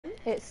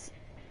It's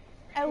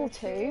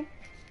L2.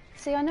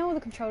 See, I know all the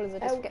controllers. I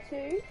just forget.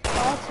 L2?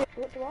 R2.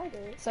 What do I do?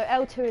 So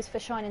L2 is for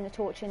shining the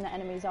torch in the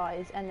enemy's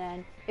eyes, and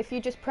then if you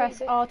just press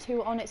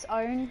R2 on its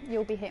own,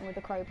 you'll be hitting with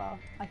a crowbar,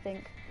 I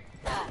think.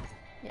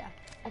 Yeah.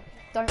 Okay.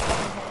 Don't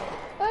fucking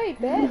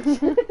hit it.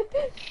 Hey,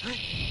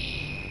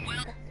 bitch!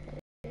 Well,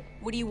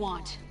 what do you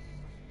want?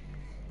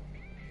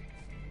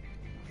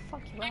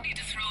 Fuck you I up. need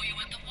to throw you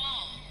at the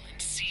wall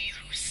and see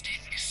who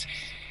sticks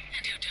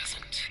and who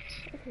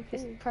doesn't.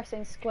 Just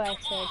pressing square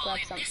to grab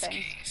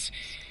something.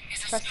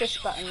 Press this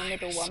button, the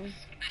middle one,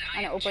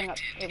 and it will bring up,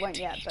 it won't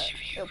yet, but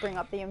it'll bring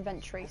up the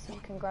inventory so you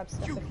can grab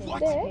stuff if you need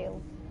to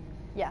heal.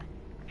 Yeah.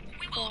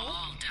 We will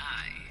all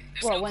die.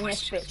 Well, when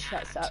this bitch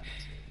shuts up.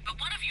 But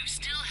one of you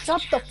still has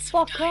Shut the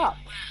fuck up!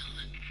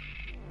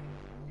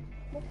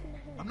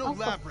 I'm no Oh, for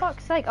labyrinth.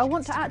 fuck's sake, I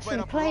want to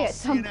actually play at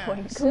some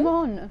point. Come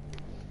on.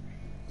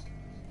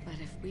 But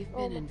if we've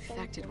been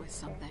infected with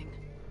something...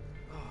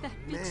 That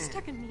bitch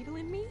stuck a needle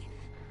in me?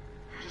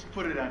 Just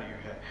put it out of your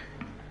head.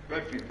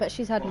 Right for you. But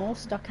she's had more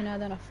stuck in her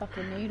than a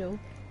fucking needle.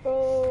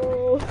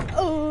 Oh.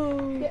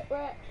 Oh. Get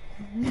wrecked.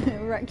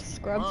 Wrecked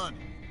scrubs.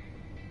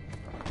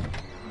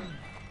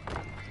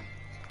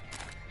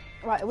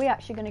 Right, are we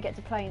actually going to get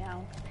to play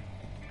now?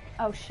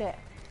 Oh shit.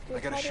 I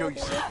gotta show you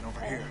something over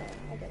here.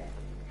 I get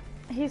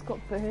it. He's got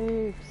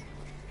boobs.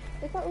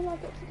 Is that all I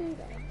get to do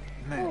then?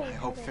 Man, I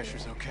hope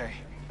Fisher's okay.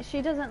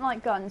 She doesn't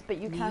like guns, but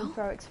you Neil? can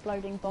throw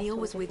exploding bottles Neil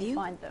was if with you you?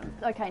 find them.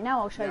 Okay,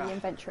 now I'll show you Yeah. the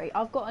inventory.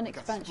 I've got an Got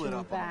split expansion up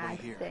on the way bag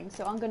here. thing,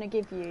 so I'm going to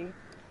give you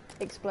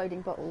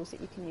exploding bottles that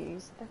you can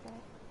use.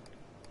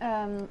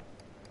 Okay.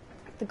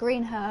 The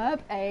green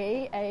herb,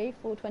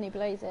 A420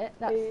 blaze it,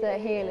 that's the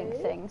healing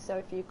thing, so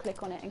if you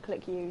click on it and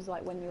click use,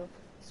 like when your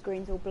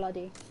screen's all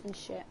bloody and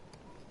shit.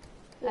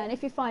 Yeah. And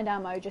if you find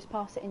ammo, just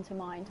pass it into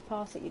mine. To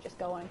pass it, you just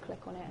go on and click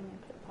on it and then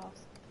click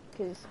pass,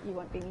 because you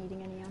won't be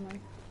needing any ammo.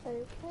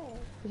 Okay.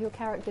 Because your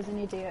character's an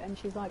idiot and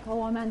she's like,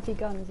 oh, I'm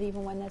anti-guns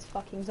even when there's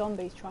fucking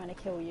zombies trying to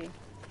kill you.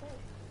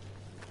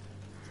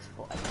 Just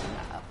thought I'd bring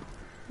that up.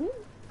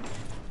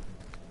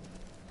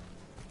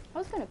 I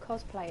was going to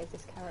cosplay as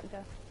this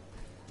character.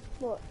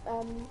 What,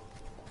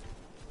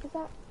 is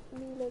that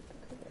Mila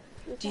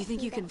because Do you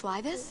think you can fly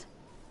this?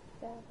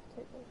 Yeah,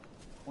 totally.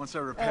 Once I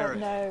repair it,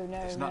 No,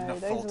 there's not enough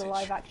those are the voltage.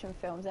 live action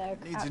films. They're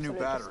Needs a absolute new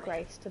battery.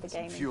 disgrace to the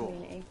Some gaming fuel.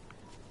 community.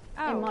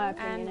 Oh, In my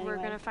opinion, and we're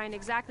anyway. gonna find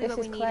exactly This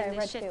what is we need Claire in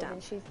this shit Redfield dump.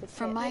 and she's the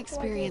From tip. my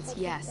experience,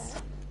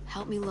 yes.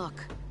 Help me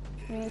look.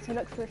 You need to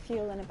look for a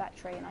fuel and a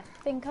battery, and I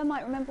think I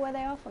might remember where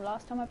they are from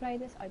last time I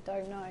played this. I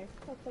don't know.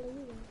 I'll follow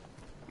you then.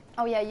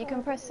 Oh yeah, you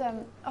can press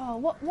oh,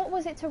 what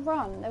was it to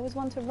run? There was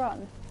one to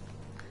run.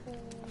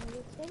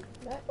 This one?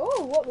 No.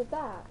 Oh, what was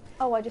that?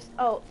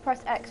 Oh,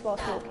 press X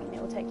whilst walking.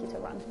 It will take you to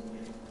run.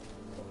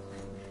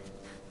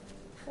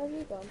 Where have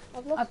you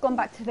gone? I've gone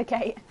back to the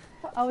gate.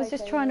 Fuck's I was sake,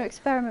 just trying to Amy.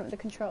 experiment with the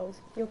controls.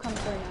 You'll come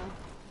through now.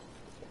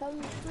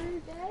 Come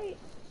through, gate.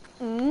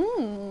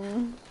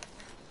 Mmm.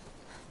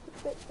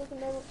 This bitch doesn't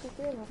know what she's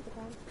doing half the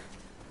time.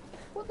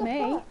 What the Me?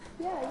 fuck?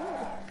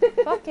 Yeah,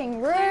 you.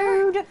 Fucking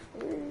rude.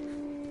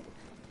 Rude.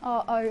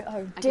 Oh,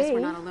 I D. guess we're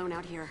not alone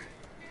out here.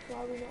 Why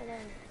are we not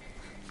alone?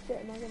 Shit,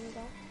 am I gonna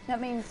die?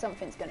 That means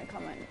something's gonna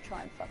come and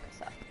try and fuck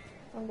us up.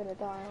 I'm gonna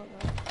die,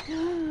 aren't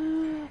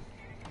I?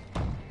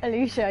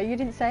 Alicia, you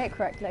didn't say it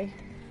correctly.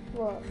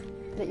 What?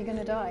 That you're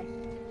gonna die.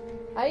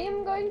 I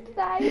am going to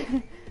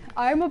die.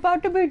 I'm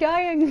about to be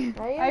dying.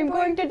 I'm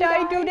going to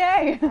die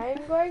today. I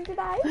am going to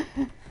die.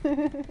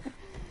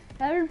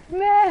 Help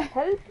me.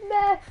 Help me.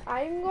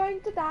 I am going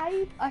to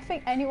die. I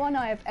think anyone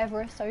I have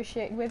ever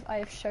associated with, I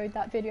have showed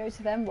that video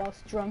to them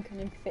whilst drunk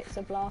and in fits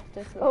of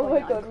laughter to the Oh my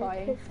point that I'm god, we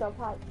crying. pissed our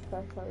pants the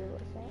first time we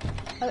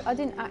watched that. I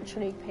didn't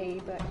actually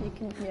pee, but you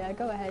can, yeah,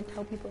 go ahead,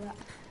 tell people that.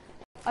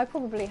 I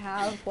probably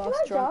have whilst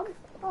Can I drunk. jump?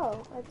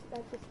 Oh, I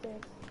just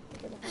did.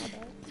 I don't know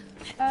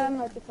how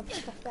though. I just have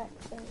to press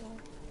X, don't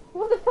I?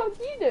 What the fuck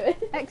are you doing?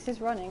 X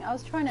is running. I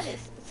was trying to,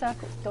 it's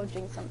circles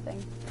dodging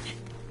something.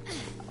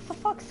 For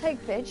fuck's sake,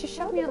 bitch, you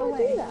shoved me out of the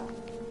way.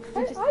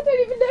 I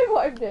don't even know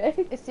what I'm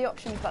doing. It's the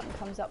options button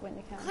comes up when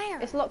you can.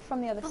 Claire, it's locked from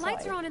the other The side.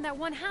 lights are on in that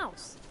one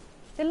house.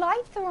 The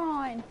lights are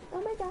on!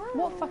 Oh my god.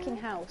 What fucking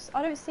house?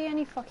 I don't see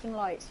any fucking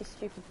lights, you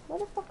stupid. Where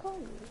the fuck are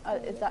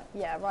you? Is that,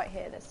 yeah, right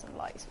here there's some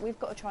lights. We've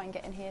got to try and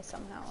get in here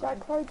somehow. Should I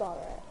crowbar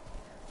it?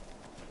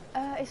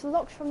 It's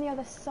locked from the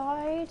other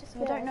side,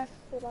 so I don't know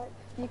if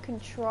you can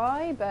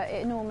try, but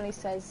it normally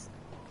says,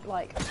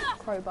 like,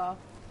 crowbar.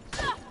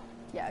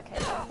 Yeah, okay,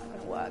 that's not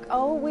gonna work.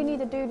 Oh, we need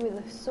a dude with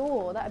a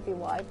saw, that'd be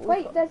why.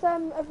 Wait, there's a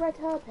red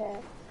herb here.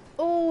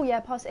 Oh, yeah,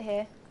 pass it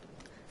here.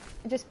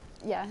 Just,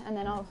 yeah, and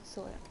then I'll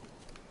saw it.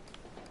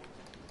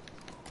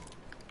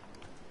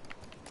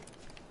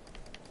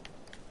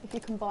 If you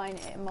combine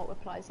it, it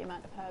multiplies the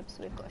amount of herbs,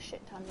 so we've got a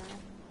shit ton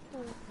now.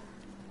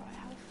 Right,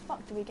 how the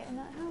fuck do we get in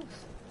that house?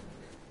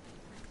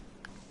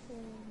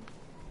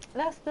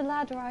 That's the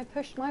ladder I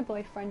pushed my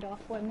boyfriend off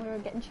when we were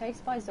getting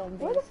chased by zombies.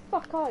 Where the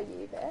fuck are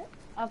you, bitch?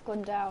 I've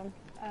gone down.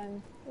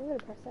 I'm gonna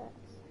press X.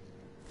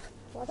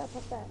 Why did I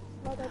press X?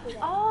 Why did I do that?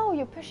 Oh,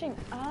 you're pushing.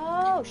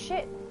 Oh,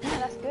 shit. Yeah,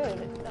 that's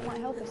good. That might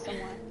help us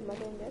somewhere. Am I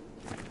doing good?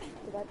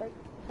 I don't.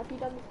 Have you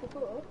done this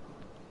before?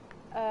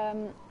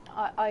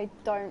 I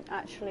don't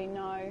actually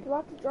know. Do I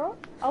have to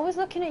drop? I was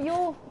looking at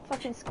your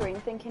fucking screen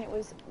thinking it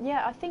was...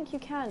 Yeah, I think you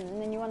can, and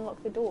then you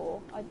unlock the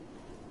door.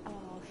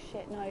 Oh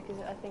shit, no, because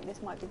I think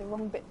this might be the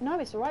wrong bit. No,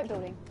 it's the right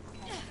building.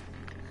 Okay.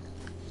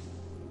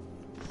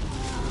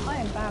 I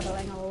am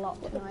babbling a lot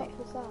What the tonight. fuck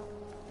was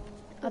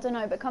that? I don't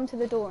know, but come to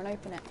the door and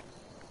open it.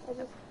 I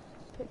just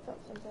picked up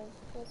something.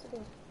 Where's the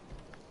door?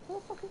 Where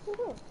the fuck is the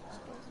door?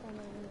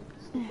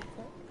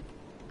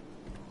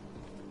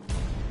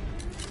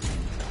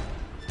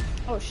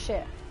 Oh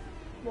shit.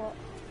 What?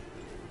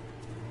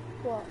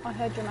 What? I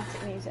heard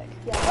dramatic music.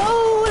 Yeah.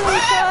 Oh,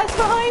 Alicia, it's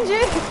behind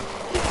you!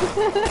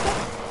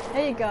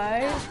 There you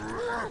go.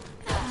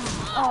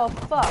 Oh,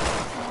 fuck.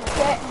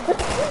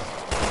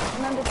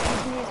 Remember to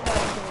use her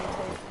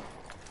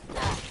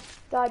too.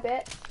 Die,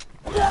 bitch.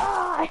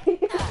 Die!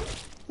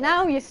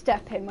 Now you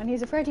step him when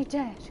he's already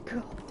dead.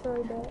 God. Sorry,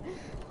 bitch.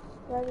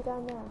 Where are we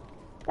going now?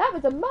 That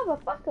was a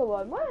motherfucker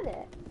one, wasn't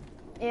it?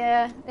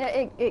 Yeah,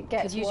 it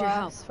gets Could use worse your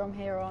help. from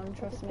here on,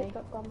 trust me. Picked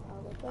up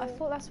gunpowder. I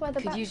thought that's where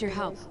the Could use your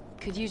battery help. was.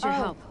 Could use your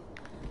help.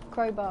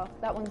 Crowbar.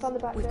 That one's... Found the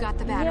back We've door. got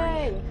the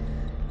battery. Yay!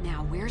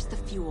 Now, where's the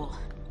fuel?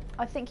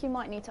 I think you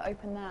might need to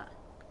open that.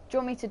 Do you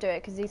want me to do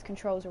it? Because these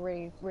controls are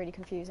really, really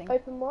confusing.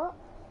 Open what?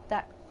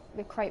 The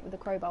crate with the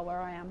crowbar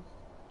where I am.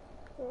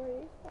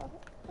 Sorry.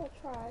 I'll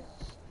try.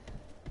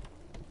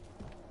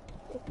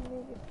 If you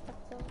move your fat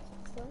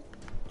ass, so. Do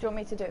you want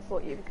me to do it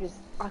for you? Because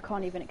I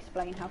can't even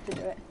explain how to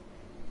do it.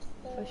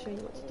 I'll show you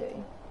what to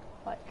do.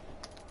 Like...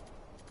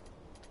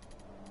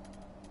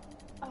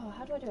 Oh,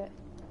 how do I do it?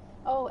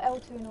 Oh,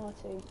 L2 and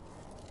R2.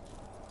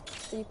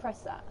 So you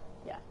press that.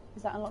 Yeah.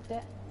 Has that unlocked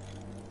it?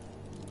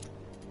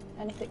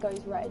 And if it goes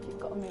red, you've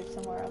got to move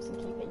somewhere else and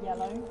keep it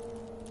yellow.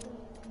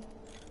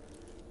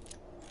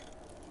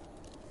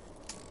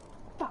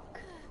 Fuck.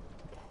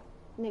 Okay.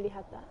 Nearly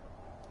had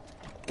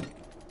that.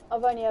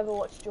 I've only ever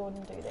watched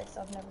Jordan do this.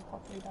 I've never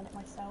properly done it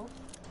myself.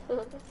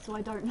 So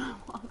I don't know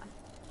what I'm at.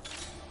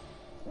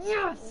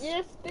 Yes!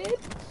 Yes, bitch!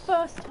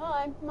 First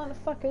time,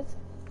 motherfuckers.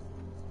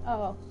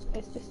 Oh,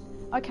 it's just...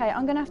 Okay,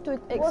 I'm gonna have to...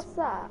 What's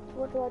that?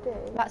 What do I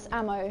do? That's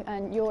ammo,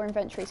 and your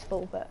inventory's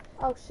full, but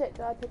Oh shit,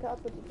 did I pick it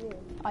up or did you?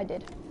 I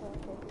did. Oh,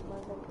 okay, my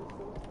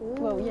inventory's full.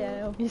 Well,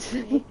 yeah,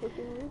 obviously.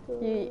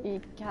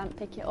 You can't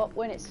pick it up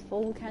when it's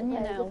full, can you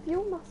Okay, now? the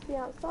fuel must be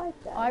outside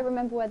there. I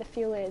remember where the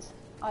fuel is.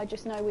 I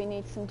just know we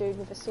need some dude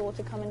with a saw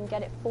to come and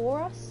get it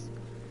for us.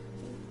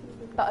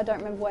 But I don't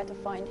remember where to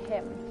find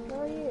him.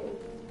 Where are you?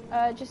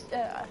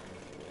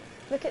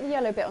 Look at the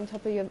yellow bit on the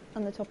top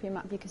of your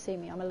map. You can see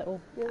me. I'm a little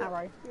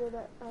arrow. You're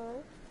that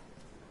arrow?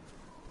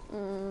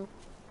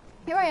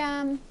 Here I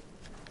am.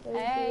 There you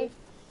Hey.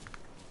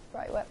 go.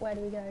 Right, where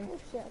do we go? Oh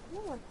shit, I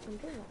don't know why I'm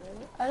doing that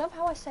really. I love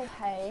how I say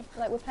hey,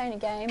 like we're playing a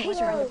game. My Whoa,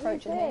 friend who's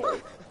approaches me.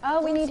 this? Oh,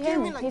 we need scare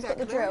him. me like He's got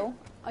that, the Claire. drill.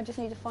 I just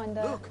need to find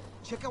the Look,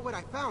 check out what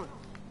I found.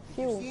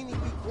 fuel. See any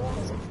big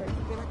walls? Depository.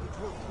 Then I could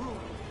drill through.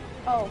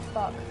 Oh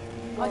fuck!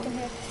 I can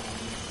hear.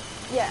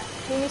 Yeah,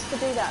 he needs to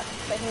do that,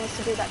 but he needs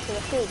to do that to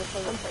the fuel I'm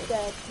depository.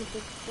 scared because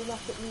of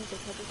dramatic music,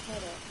 I just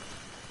heard it.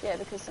 Yeah,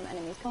 because some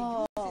enemies come.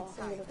 Oh,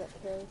 I'm gonna get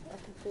killed. I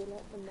can feel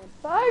it from my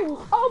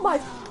phone! Oh my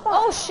fuck!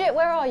 Oh shit!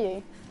 Where are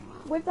you?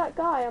 With that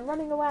guy, I'm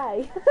running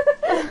away.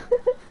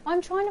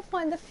 I'm trying to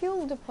find the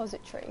fuel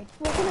depository.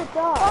 We're gonna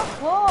die.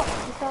 Fuck off!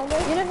 You found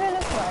it? You know who it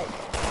looks like?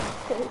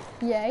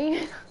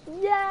 Yay!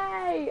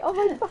 Yay! Oh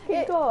my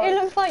fucking god. It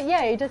looks like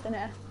yay, doesn't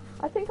it?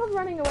 I think I'm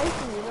running away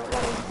from you, not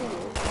running to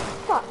you.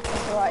 Fuck.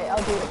 It's alright,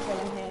 I'll do the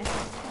killing here.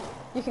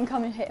 You can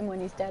come and hit him when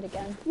he's dead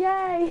again.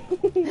 Yay!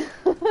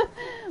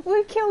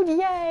 We killed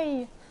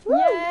Yay! Woo!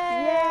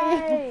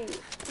 Yay! Yay!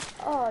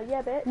 Oh,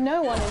 yeah, bitch.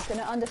 No one is going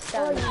to Oh,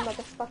 understand. you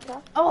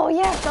motherfucker. Oh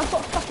yes, I've got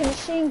a fucking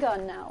machine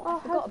gun now. Oh, I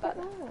forgot about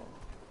that.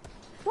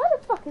 Why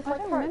the fuck is I my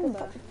don't character remember.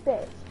 such a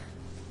bitch?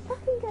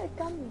 Fucking get a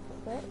gun,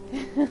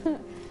 bitch.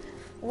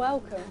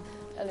 Welcome,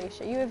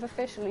 Alicia. You have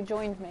officially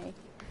joined me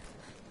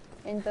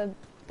in the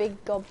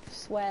big gob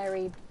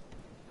sweary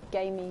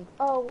gamey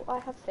Oh, I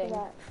have thing.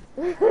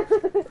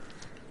 Tourette's.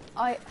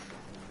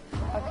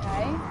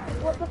 Okay.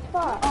 What the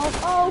fuck?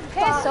 Oh,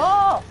 piss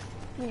off!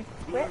 You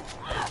prick.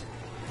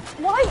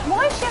 Why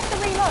does she have to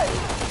reload?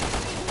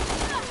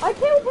 I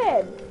killed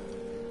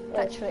him!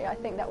 Actually, I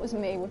think that was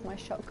me with my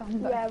shotgun.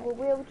 But Yeah, well,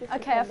 we'll just...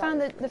 okay, I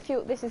found the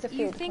fuel. This is a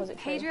fuel You think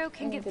depository. Pedro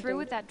can I get need the through dude.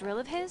 with that drill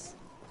of his?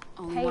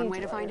 Only one way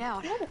to Pedro. find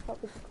out. Where the fuck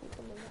is the call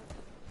from that?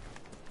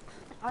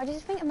 I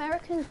just think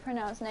Americans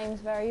pronounce names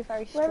very,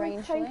 very Where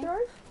is strangely. Pedro?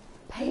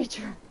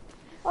 Pedro.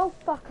 Oh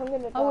fuck, I'm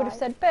gonna die. I would have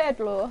said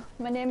Pedro.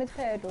 My name is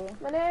Pedro.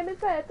 My name is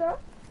Pedro,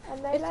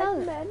 and they It like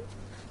sounds- men.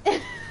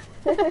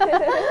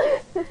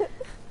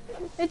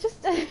 It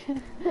just...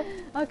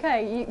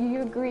 Okay,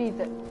 you agreed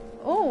that...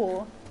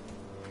 Oh!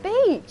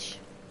 Beach!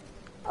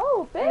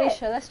 Oh, bitch!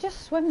 Alicia, let's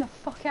just swim the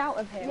fuck out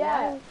of here,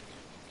 Yeah. right?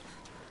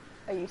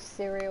 Are you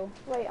serial?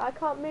 Wait, I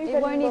can't move It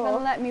anymore. won't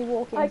even let me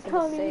walk into I the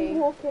can't sea. even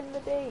walk in the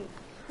beach.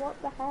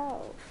 What the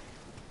hell?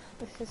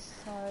 This is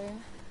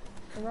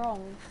so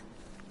wrong.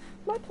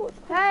 My torch.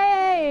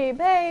 Hey,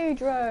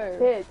 Pedro.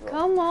 Pedro.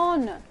 Come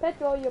on.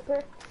 Pedro, you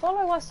prick.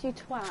 Follow us, you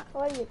twat.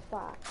 Oh, you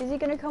twat. Is he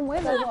going to come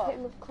with Hit or what?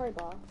 him with a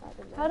crowbar. I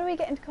don't know. How do we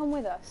get him to come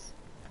with us?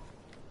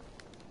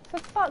 For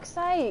fuck's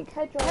sake.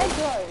 Pedro.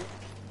 Pedro.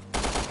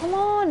 Come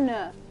on.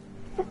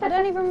 I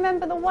don't even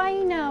remember the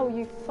way now,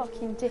 you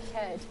fucking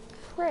dickhead.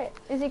 Prick.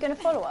 Is he going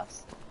to follow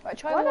us? Right,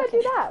 try Why did I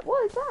walking. do that?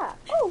 What is that?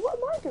 Oh, what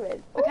am I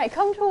doing? Okay,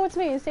 come towards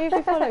me and see if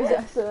he follows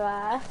us.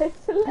 Slide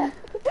to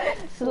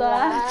left.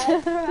 Slide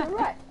to to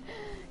right.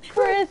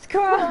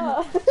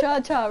 Crisscross.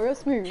 Cha-cha, real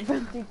smooth.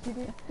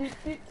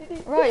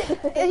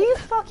 Right, are you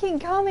fucking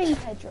coming,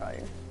 Pedro?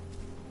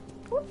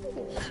 What's he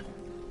doing?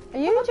 Are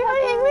you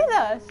joining with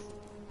us?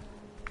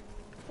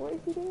 What is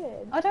he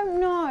doing? I don't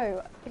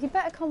know. He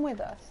better come with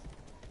us.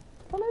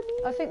 Follow me.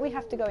 I think we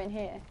have to go in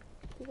here.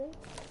 Is he?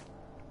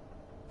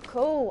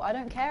 Cool, I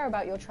don't care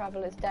about your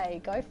traveller's day.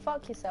 Go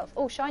fuck yourself.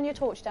 Oh, shine your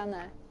torch down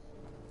there.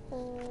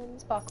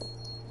 Sparkle.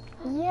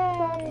 Yay!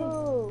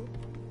 Sparkle.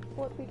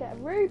 What do we get?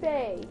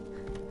 Ruby.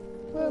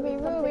 Ruby,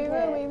 Ruby,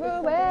 Ruby,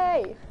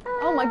 Ruby!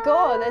 Oh my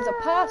god, there's a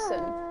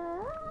person.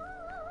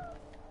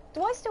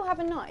 Do I still have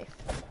a knife?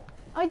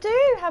 I do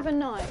have a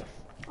knife.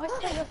 I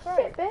still the throat.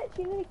 Shit, bitch,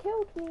 you nearly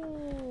killed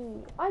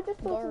me. I just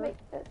thought to make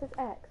it says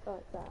X. Oh,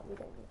 it's that. We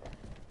don't need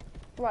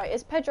that. Right,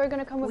 is Pedro going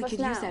to come with us We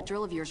now? could use that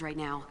drill of yours right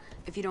now,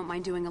 if you don't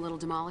mind doing a little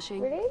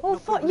demolishing. Really? Oh,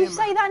 fuck, you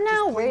say that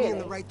now, Just point me really? in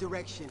the right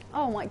direction.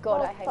 Oh my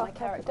god, Oh, I hate my fuck, I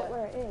character. forgot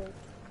where it is.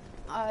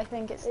 I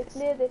think it's It's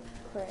near this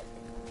prick.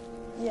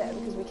 yeah,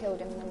 because we killed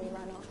him and then we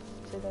ran off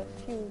to the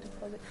fuel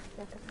deposit.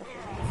 Like a fucking...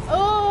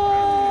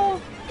 Oh!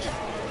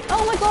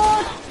 Oh my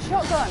god!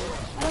 Shotgun!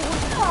 I don't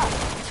want to fuck!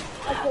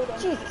 I killed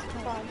him. Jesus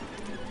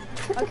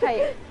Christ.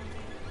 Okay,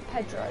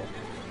 Pedro.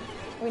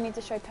 We need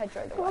to show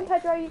Pedro the Come way. on,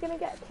 Pedro, you're gonna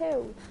get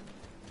killed.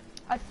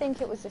 I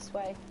think it was this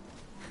way.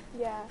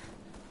 Yeah.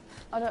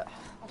 I don't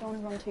want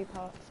to run too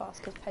fast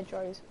because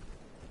Pedro's...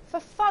 For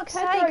fuck's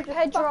Pedro, sake, just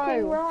Pedro!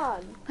 fucking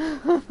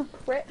run.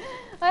 Prick.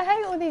 I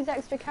hate all these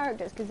extra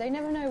characters because they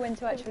never know when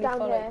to actually Down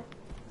follow. here.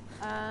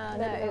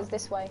 No, it was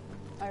this way.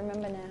 I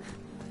remember now.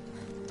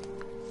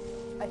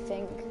 I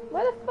think.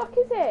 Where the fuck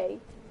is he?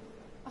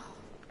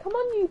 Come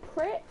on, you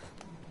prick.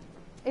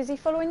 Is he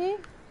following you?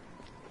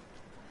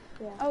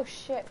 Yeah. Oh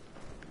shit.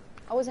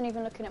 I wasn't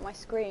even looking at my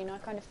screen. I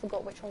kind of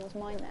forgot which one was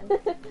mine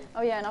then.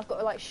 Oh yeah, and I've got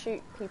to like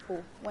shoot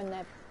people when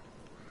they're...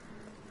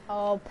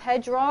 Oh,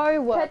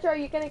 Pedro! Pedro,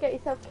 you're gonna get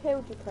yourself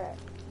killed, you prick.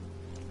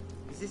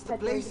 Is this the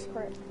Pedro, place? you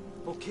prick.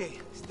 Okay,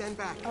 stand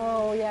back.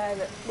 Oh yeah,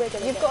 but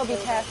you've got to be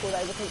careful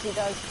though because he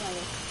does kind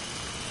of...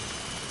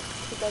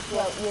 He does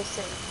Well, what? you'll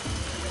see.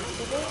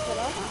 He does kill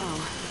us.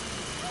 Uh-oh.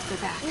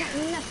 They're back.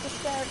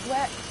 Necessary.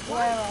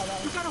 Where are they?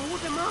 You gotta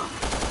hold them up.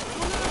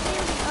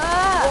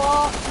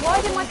 Ah!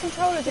 Why did my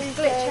controller just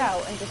glitch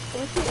out and just... Are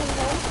we shooting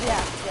him?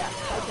 Yeah.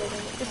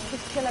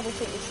 Just kill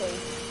everything you see.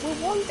 We'll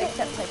want it.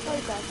 Except take Oh,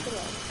 God, kill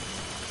him.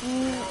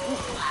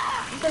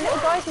 The little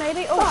guys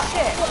maybe? Oh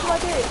shit! What do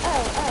I do?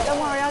 Oh. Don't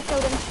worry, I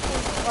killed him.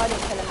 Oh, I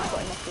didn't kill him, I got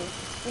him off you.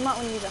 You might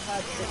want to use a herb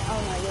to... Oh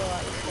no, you're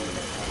alright, you're still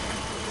good.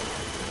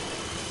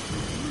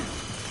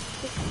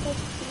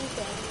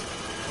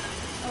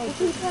 Oh,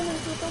 Did he turn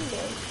into a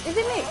zombie? is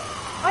it me?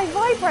 I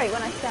vibrate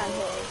when I stand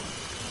here.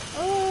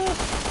 Oh.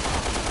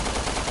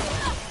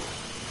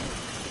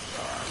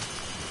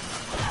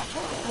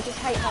 I just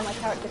hate how my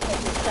character takes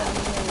 7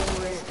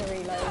 million years to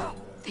reload.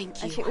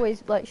 Thank And you. she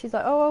always, like, she's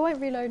like, oh, I won't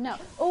reload now.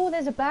 Oh,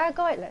 there's a bad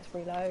guy. Let's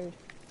reload.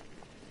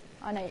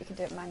 I know you can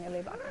do it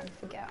manually, but I kind of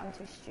forget. I'm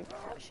too stupid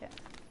for that shit.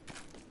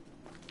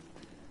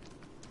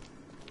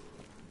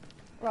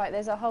 Right,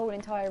 there's a whole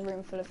entire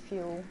room full of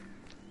fuel.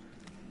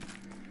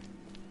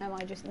 Am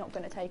I just not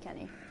going to take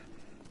any?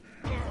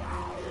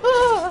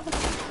 Ah!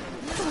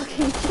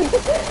 Fucking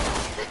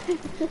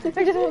Jesus.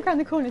 I just walk around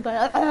the corner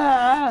like,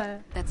 ah!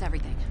 That's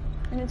everything.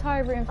 An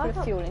entire room full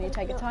of fuel and you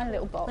take a tiny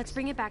little box. Let's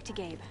bring it back to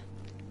Gabe.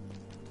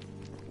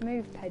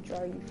 Move,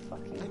 Pedro, you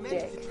fucking I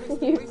dick. managed to trace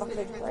the You place fucking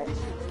they prick.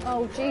 used.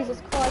 Oh,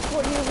 Jesus Christ,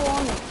 what do you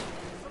want?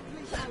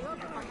 Someplace high up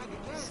if I had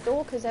to guess.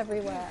 Stalkers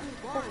everywhere.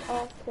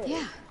 R2.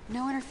 Yeah,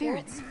 no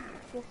interference.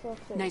 Yes,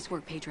 R2. Nice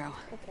work, Pedro.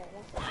 Okay,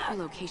 that's Our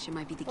location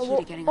might be the key Oh,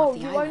 to getting off the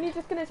you're island. only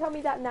just going to tell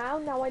me that now?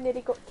 Now I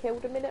nearly got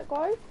killed a minute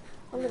ago?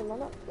 I'm going to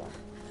run up to that.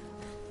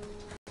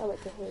 Oh,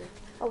 it's a he.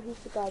 Oh, he's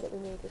the guy that we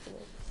need, isn't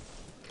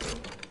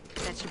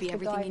he? That should be The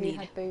everything guy you who need.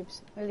 had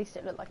boobs. At least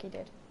it looked like he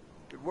did.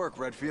 Good work,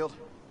 Redfield.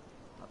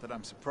 Not that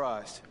I'm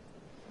surprised.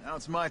 Now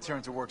it's my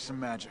turn to work some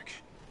magic.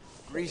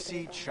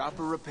 Greasy,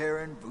 chopper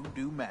repairing,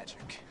 voodoo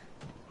magic.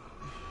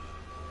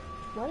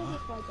 Why does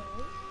this vibrate?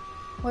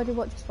 Why did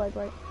what just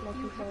vibrate? My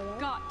controller.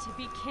 Got to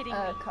be kidding me.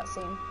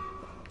 Cutscene.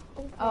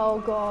 Oh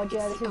god,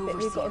 yeah, It's this the is the bit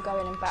we've got to overseer.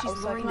 go in and battle.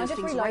 She's So luring can I those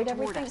just things reload right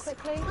toward everything us.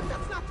 quickly? But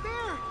that's not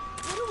fair.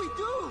 What do we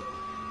do?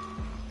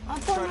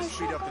 I've Try got to no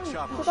speed up the shotgun.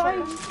 chopper. Should I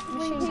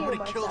Machine reheal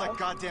Somebody kill that myself?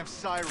 goddamn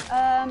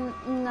siren.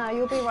 No,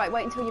 you'll be right.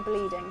 Wait until you're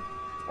bleeding.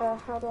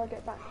 How do I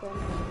get back to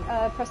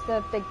him? Press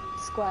the big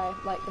square,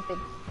 like the big,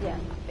 yeah,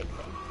 that big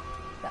thing.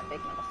 That big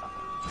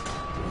motherfucker.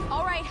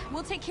 All right,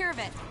 we'll take care of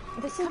it.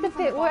 This is the Coming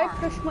from bit the where I bar.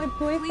 pushed my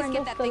boyfriend get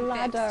off that the thing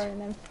ladder fixed.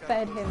 and then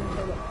fed him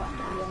until it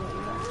fucking went.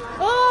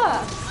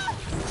 Ah!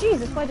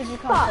 Jesus, where did you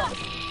come from?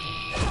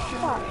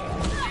 Fuck.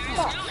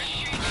 Fuck.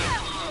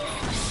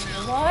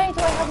 Why do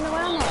I have no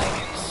ammo?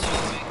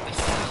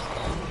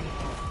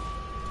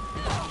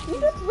 You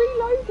just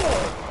reloaded.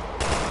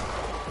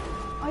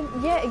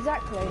 Yeah,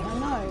 exactly, I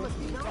know.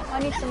 I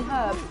need some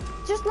herb.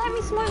 Just let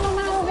me smoke my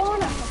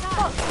marijuana, for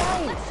fuck's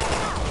sake.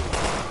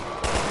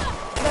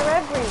 They're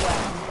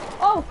everywhere.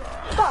 Oh,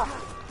 fuck.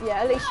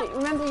 Yeah, Alicia,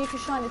 remember you can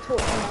shine the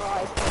torch in their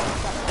eyes.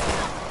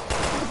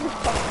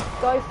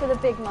 Go for the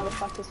big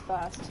motherfuckers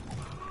first.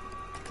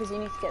 Because you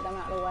need to get them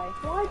out of the way.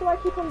 Why do I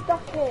keep on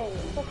ducking?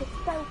 It's like a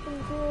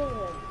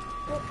self-endurance.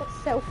 What the...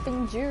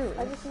 Self-endurance.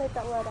 I just made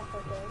that word up, I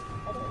think.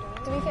 I don't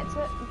know. Do we get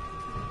to it?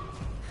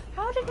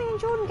 How did me and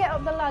Jordan get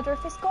up the ladder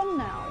if it's gone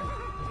now?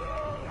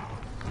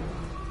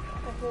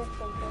 I hear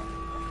something.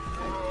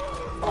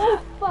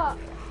 Oh, fuck!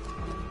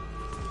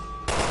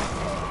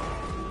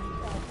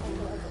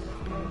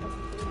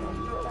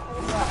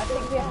 Right, I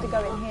think we have to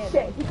go in here.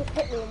 Shit, he just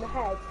hit me in the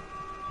head.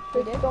 He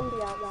There's did? a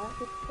zombie out there.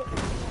 He just hit me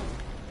in the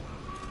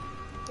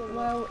head.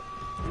 Well,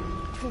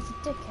 he's a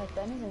dickhead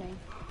then, isn't he?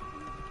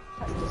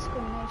 That's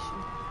discrimination.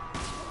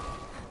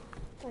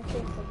 I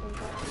think something's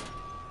happened.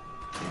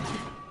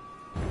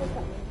 What's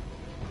that mean?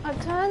 I've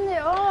turned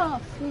it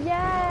off!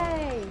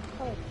 Yay!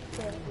 Oh,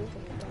 shit, he's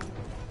in the ground.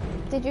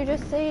 Did you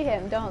just see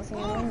him dancing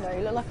in the window?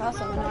 He looked like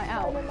us on a night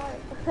out. Turn the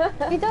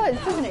light. He does,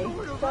 doesn't he?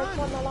 Don't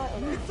turn the light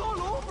on. It's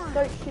all over.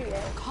 Don't shoot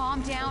it.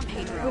 Calm down,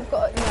 Pedro. We've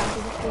got,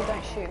 if we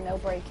don't shoot him, they'll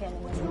break in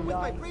and then With we'll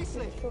my die.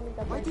 bracelet.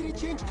 Why did it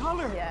change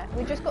color? Yeah,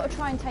 we just got to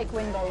try and take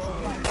windows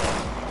and try and kill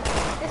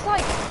them. It's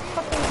like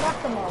fucking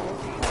whack-a-mole.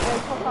 Like they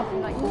pop up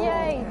and like,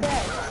 yay,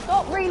 dead.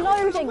 Stop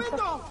reloading!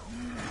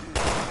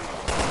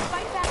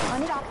 Fight back I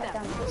and need to stop cut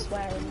them. down to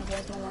swearing,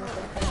 otherwise my mum's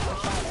going to come for a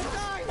shout.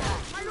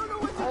 I don't know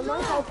what to Am do. I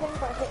helping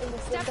by hitting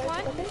this Step window? one.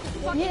 I think it's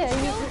Fucking Yeah, chill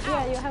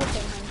you're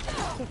helping him.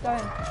 Keep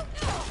going.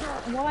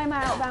 Why am I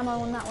out of ammo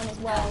on that one as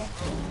well?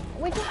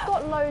 We just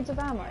got loads of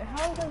ammo.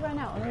 How have we run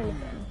out on all of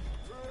them?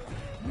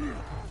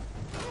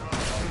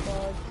 Oh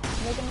god.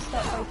 They're going to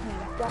start breaking in.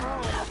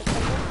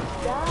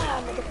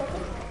 down,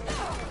 motherfucker.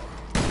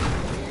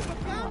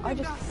 Oh, I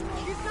just...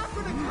 He's not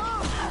gonna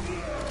come.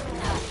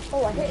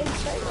 Oh, I hit him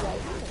straight away.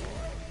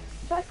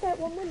 Should I stay at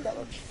one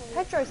window?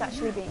 Pedro's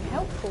actually being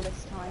helpful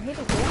this time. He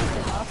didn't do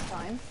anything last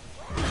time.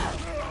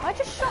 I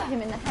just shot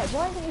him in the head.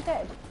 Why isn't he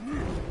dead?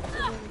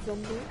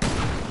 Zombie.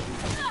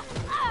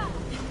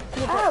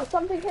 Ow,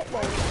 something hit me.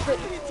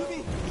 Give it to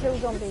me. Kill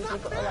zombies,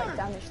 you've got to like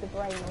damage the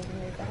brain or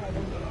remove the head.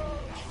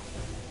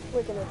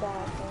 We're gonna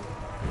die, I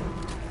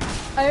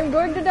think. I am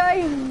going to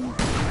die!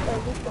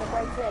 Oh, he's gonna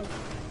break in.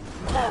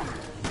 Oh,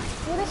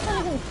 Well, this one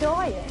isn't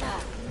dying.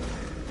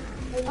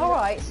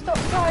 Alright, stop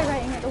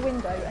gyrating at the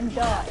window and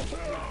die.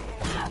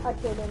 I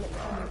killed him.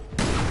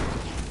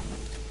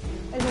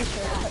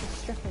 Alicia, I put the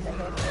strippers are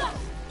here.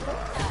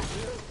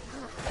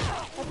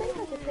 I think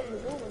I just hit the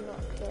wall and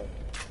not the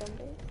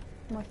zombie.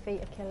 My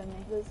feet are killing me.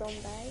 The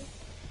zombie.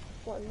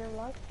 What, in real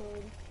life or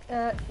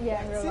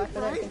Yeah, in real That's life, it, I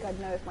don't right? think I'd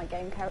know if my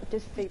game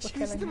character's feet were Chased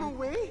killing him him.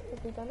 away.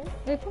 have we done it?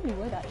 They probably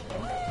would,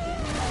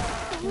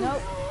 actually.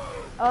 Nope.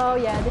 Oh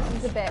yeah, this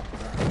is a bit...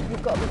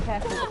 You've got to be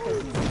careful because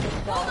it's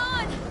just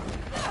dark.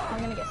 I'm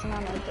going to get some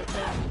ammo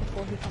quickly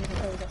before he comes and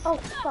kills us. Oh,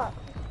 fuck.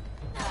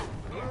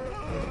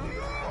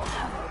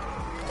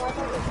 Why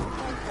don't we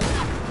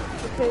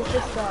Because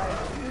this guy,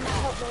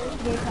 help me?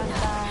 he turned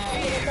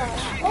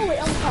bad. Oh, wait,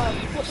 I'm tired.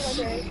 What do I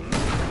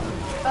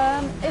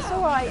do? It's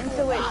alright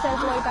until it says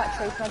low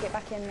battery, so I get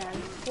back in then.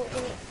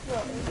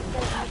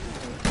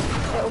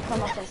 It'll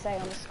come up and say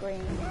on the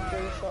screen,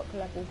 dual shock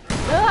level.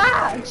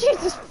 Ah!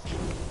 Jesus!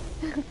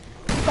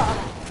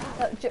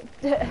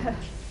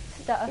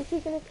 Stutter. Is he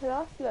gonna kill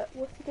us? Look,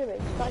 what's he doing?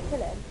 Should I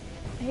kill him?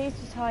 He's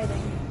just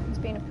hiding. He's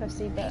being a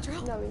pussy, but...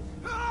 Pedro? No, he's...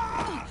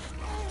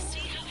 See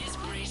how his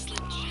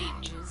bracelet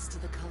changes? To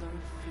the color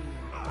of fear.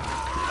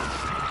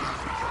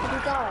 Did he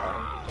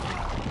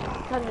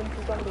die? Turned into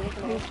a zombie,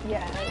 isn't he?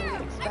 Yeah, he's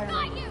an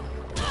experiment.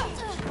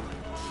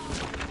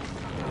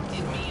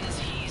 It means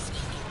he's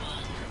not the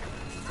one.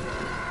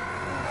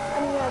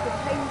 And he has a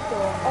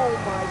chainsaw. Oh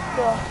my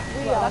god.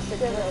 We Well, are that's a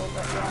still drill,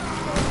 but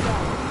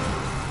yeah.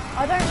 I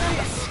don't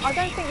remember. I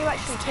don't think you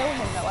actually kill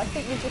him though. I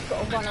think you just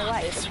got to run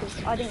away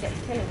because I didn't get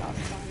to kill him last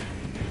time.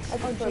 I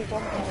just threw a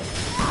bomb at him.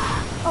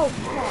 Oh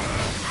fuck.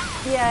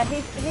 Yeah,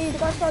 he's.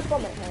 Did I throw a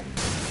bomb at him?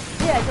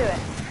 Yeah, do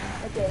it.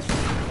 I did.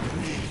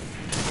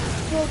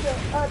 Jordan?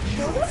 I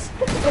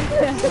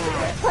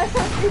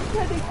actually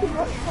said he could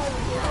not tell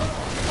you.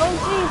 Oh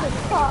Jesus!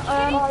 But, I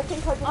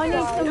think I just I need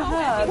died. some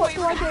herbs. What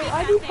do I do?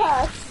 I need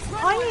first.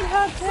 I need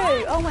herb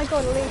too. Oh my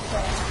god,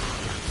 Alicia.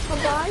 Come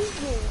down,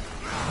 you.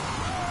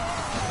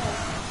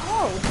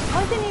 Oh,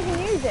 I didn't even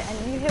use it, and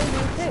you healed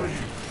me too.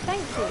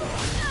 Thank you.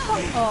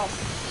 Fuck off.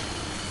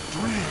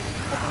 I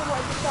don't know what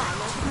I just done.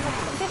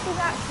 This is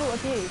actual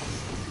abuse.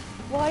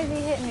 Why is he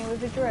hitting me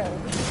with a drill?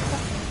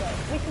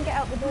 We can get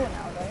out the door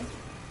now, though.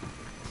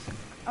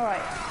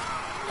 Alright.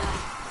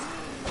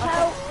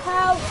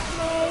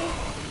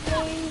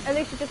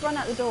 Alicia, just run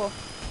out the door.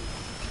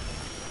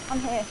 I'm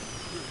here.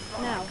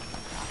 Now.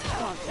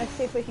 Come on, let's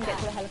see if we can get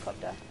to the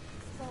helicopter.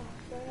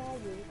 Where are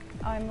you?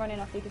 I'm running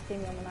off, you can see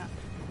me on the map.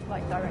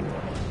 Like, directly.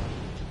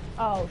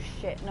 Oh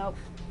shit, nope.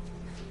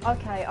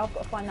 Okay, I've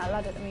got to find that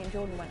ladder that me and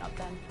Jordan went up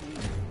then.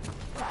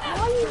 Why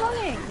are you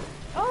running?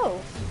 Oh,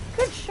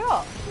 good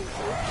shot.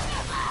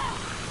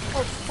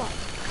 Oh fuck.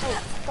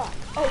 Oh fuck.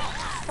 Oh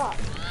fuck.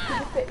 You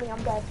just bit me,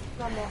 I'm dead.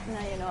 Run there. No,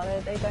 you're not.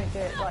 They don't do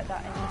it like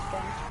that in this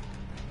game.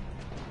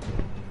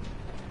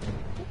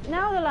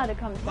 Now the ladder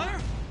comes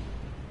down.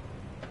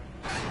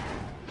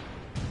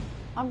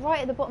 I'm right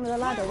at the bottom of the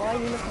ladder. Why are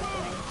you looking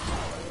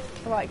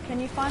for me? Right, can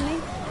you find me?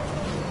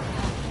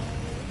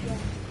 Yeah.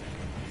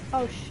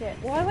 Oh shit.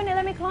 Why wouldn't it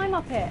let me climb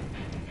up it?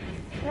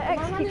 The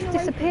X keeps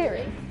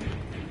disappearing.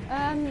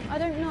 I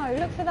don't know.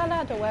 Look for that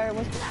ladder where it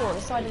was before,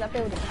 the side of that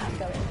building that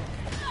go in.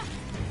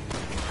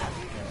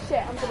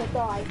 Shit, I'm gonna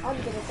die. I'm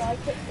gonna die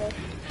quickly.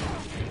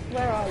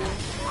 Where are you?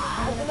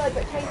 I don't know,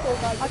 but chainsaw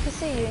guys. I can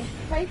see you.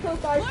 Chainsaw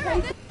guys,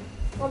 chainsaw.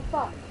 Oh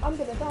fuck, I'm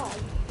gonna die.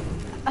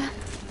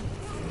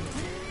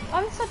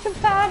 I'm such a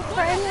bad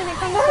friend when it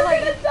comes to like...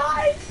 I'm gonna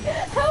die!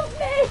 Help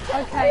me!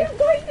 Okay. I'm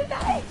going to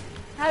die!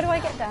 How do I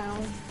get down?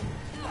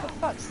 For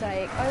fuck's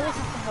sake, I always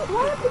have to help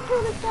Why you. have you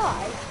killed this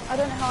guy? I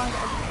don't know how I'm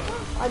gonna...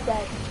 I'm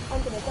dead.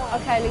 I'm gonna die.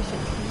 Okay, Alicia,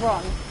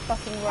 run.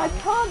 Fucking I run.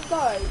 can't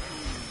go.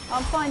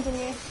 I'm finding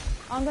you.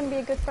 I'm gonna be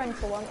a good friend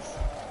for once.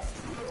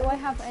 Do I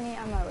have any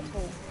ammo at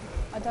all?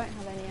 I don't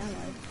have any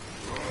ammo.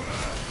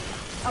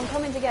 I'm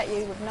coming to get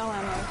you with no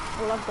ammo.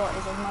 All I've got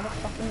is a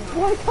motherfucking knife.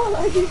 Why can't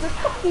I use the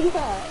fucking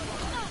hurt?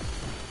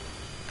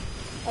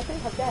 I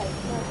think I'm dead.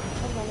 No,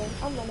 I'm running.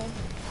 I'm running.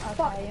 Okay,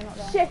 Fuck. you're not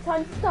there. Shit,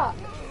 I'm stuck.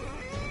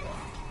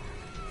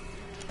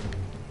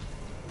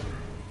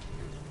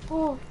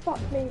 Oh, fuck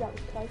me, that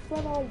was close.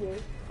 Where are you?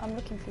 I'm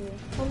looking for you.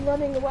 I'm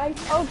running away.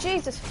 Oh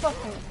Jesus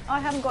fucking... I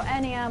haven't got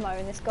any ammo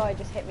and this guy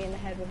just hit me in the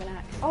head with an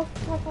axe. I'll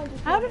try to find you.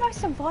 How did I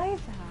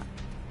survive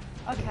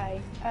that?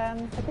 Okay, I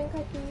think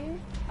I see you.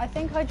 I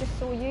think I just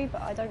saw you,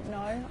 but I don't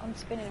know. I'm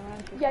spinning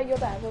around. Yeah, you're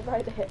there. We're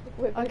right there.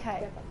 We're Okay.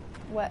 together.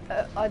 Where,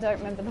 I don't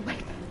remember the way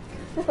back.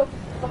 Oh,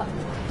 fuck.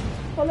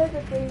 Follow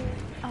the green.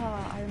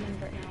 Oh, I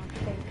remember it now, I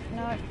think.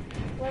 No,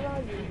 Where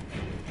are you?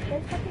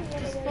 Don't fucking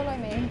run just away. follow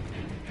me.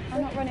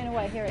 I'm not running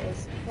away. Here it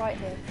is. Right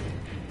here.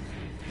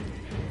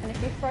 And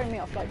if you throw me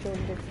off like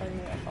Jordan did throw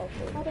me off, I'll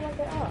kill How you. do I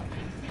get up?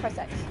 Press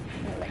X.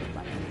 And it'll let you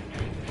climb in.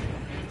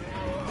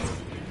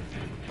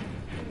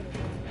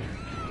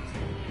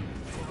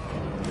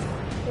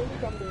 There's a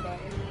zombie there.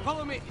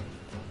 Follow me.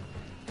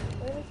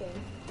 Where is he?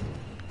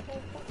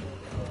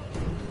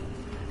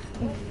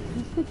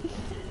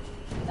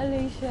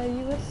 Alicia,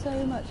 you are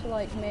so much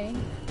like me.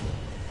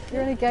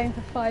 You're in a game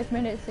for 5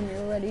 minutes and you're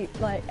already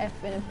like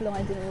effing and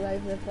blinding all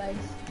over the place.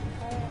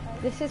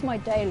 This is my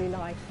daily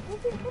life.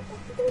 What's it got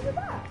to do with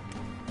that?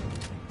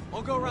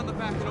 I'll go around the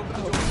back and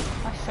open the door.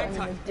 I shot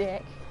him in the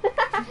dick.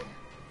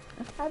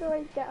 How do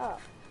I get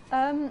up?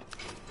 I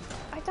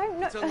don't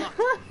know. It's unlocked.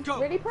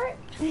 Go. Really, prick?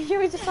 You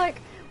were just like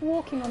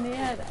walking on the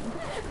air then.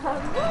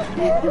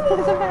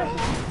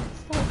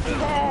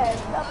 Yeah,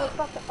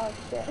 motherfucker. Oh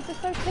shit. This is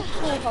so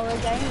typical horror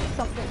game. It's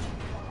something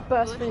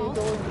bursts through your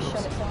door and just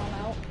shut its arm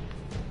out.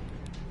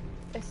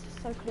 It's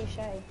just so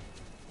cliche.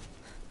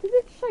 Does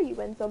it show you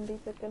when zombies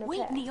are gonna Wait,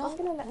 appear? Neil, I'm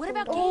gonna let what them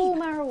about go. Oh,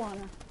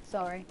 marijuana.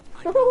 Sorry.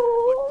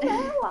 Oh,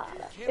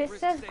 marijuana. It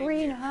says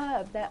green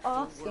herb. They're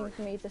asking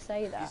for me to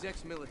say that. He's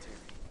ex-military.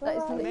 That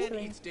is Where are you?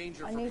 literally. Man eats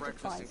danger I for need to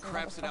breakfast find and some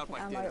craps it out motherfucking by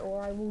ammo, dinner.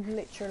 or I will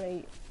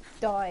literally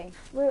die.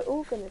 We're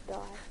all gonna die.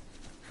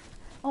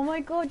 Oh my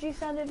god, you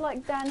sounded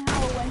like Dan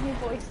Howell when he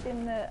voiced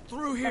in the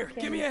Through here.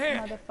 fucking Give me a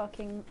hand.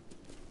 motherfucking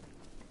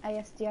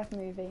ASDF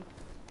movie.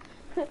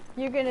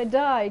 You're gonna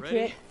die, Ready?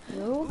 kid.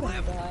 You're all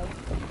gonna die.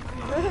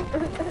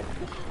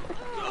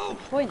 Go.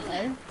 Point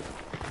though.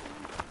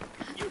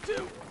 You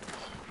too.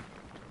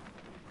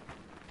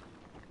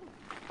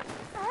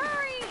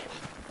 Hurry!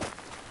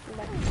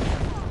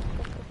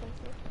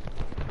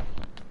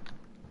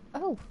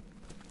 Oh,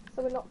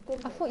 So we're locked in.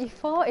 I thought you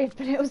farted,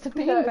 but it was the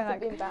No, it's the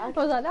beanbag. beanbag.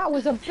 I was like, that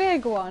was a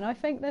big one. I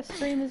think the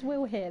streamers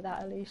will hear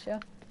that, Alicia.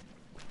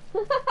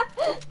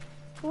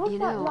 What's You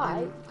that know,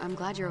 like? I'm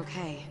glad you're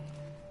okay.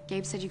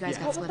 Gabe said you guys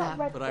Yeah. got What was split that up.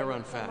 red But I thing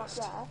run that's up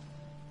fast. there?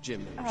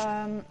 Jim. I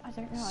don't know. I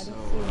didn't So-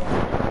 see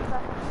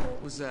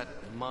that. Was that a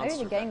Maybe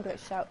monster? the game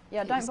glitched out.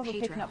 Yeah, It don't was bother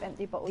Pedro. picking up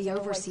empty bottles. The they're a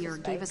waste of overseer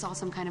gave space. us all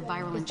some kind of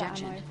viral Is that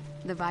injection. ammo?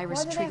 The virus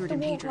Why do they have triggered to in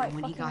walk Pedro like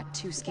when he fucking- got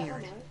too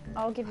scared.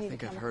 I'll give you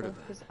think the I've heard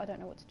chemical of because I don't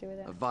know what to do with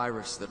it. A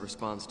virus that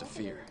responds to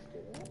fear.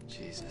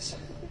 Jesus.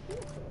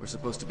 We're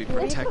supposed to be Yeah, you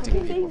protecting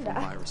fucking people do from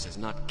that. viruses,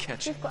 not If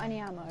catching. you've got any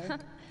ammo.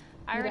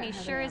 You Irony don't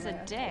have sure any is a ammo,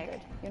 that's dick.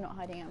 good. You're not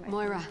hiding ammo.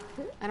 Moira,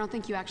 I don't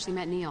think you actually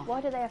met Neil. Why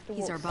do they have to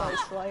He's walk our so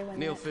boss. slow when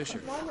Neil they're- Fisher.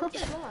 Why not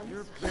just run?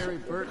 You're Barry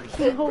Burton.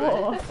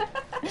 Oh.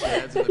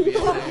 Dad's in the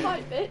BSA.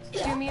 Right,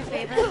 bitch. Do me a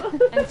favor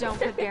and don't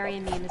put Barry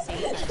and me in the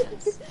same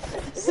sentence,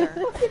 sir.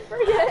 Fucking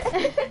bring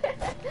it.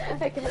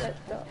 Okay, let's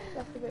stop.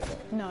 That's a bit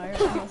weird. No,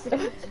 I'm not stop.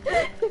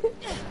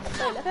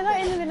 They're not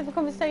in the middle of a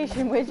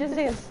conversation. We're just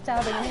here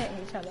stabbing and hitting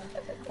each other.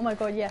 Oh my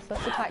god, yes,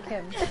 let's attack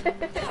him.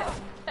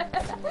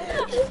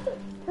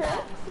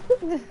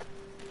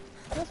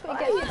 That's what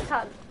What you are get. you,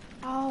 cunt?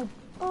 Oh,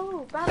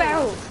 Oh, barrel.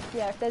 barrels.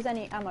 Yeah, if there's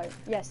any ammo.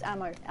 Yes,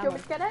 ammo. Do you Ammo. want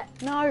me to get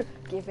it? No,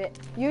 give it.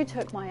 You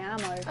took my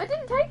ammo. I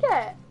didn't take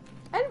it.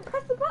 I didn't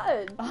press the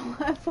button. Oh,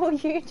 I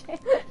thought you did.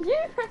 You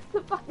pressed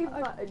the fucking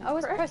button. I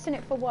was prick. pressing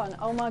it for one.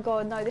 Oh my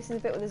god, no, this is a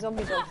bit where the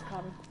zombie dogs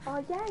come. Oh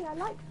yay, I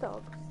like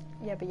dogs.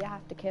 Yeah, but you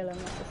have to kill them,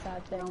 that's the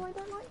sad thing. No, I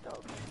don't like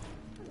dogs.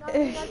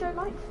 I don't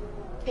like.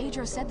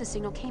 Pedro said the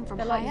signal came from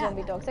They're high like up.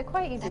 zombie dogs. They're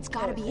quite easy That's to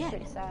kill. gotta be It's it.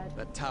 pretty sad.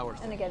 That tower And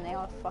thing. again, they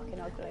are fucking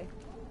ugly.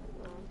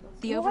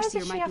 The Why overseer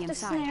does she might have be to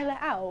inside. snail it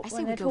out I say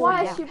when we they're go talking? Why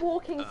find is out. she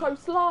walking so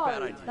slow?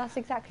 Bad idea. That's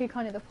exactly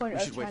kind of the point We I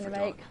was should wait trying to for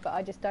make, dawn. but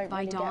I just don't By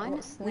really dawn,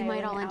 get what we might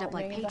snailing all it end out up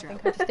like means. I Pedro.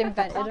 think I just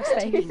invented a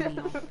Taking thing.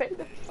 me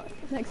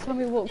off. Next time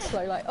we walk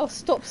slow, like, oh,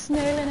 stop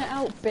snailing it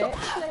out, bitch.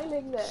 Stop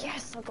flailing this.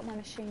 Yes, I've got my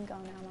machine gun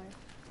ammo.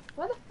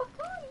 Where the fuck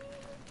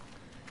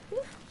are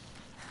you?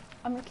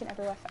 I'm looking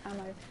everywhere for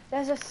ammo.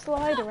 There's a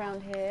slide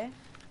around here.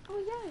 Oh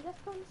yeah, let's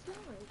go on the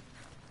slide.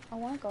 I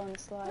want to go on the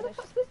slide. Where the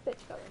fuck's this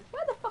bitch going?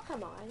 Where the fuck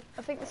am I?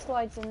 I think the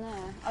slide's in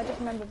there. I just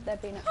remember there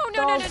being a... Oh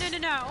no, no, no, no, no,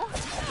 no.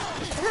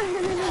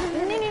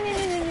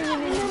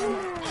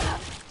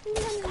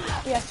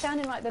 Yeah,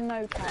 sounding like the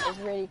no cat is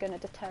really going to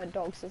deter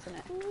dogs, isn't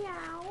it?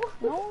 Meow.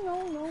 No,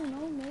 no, no,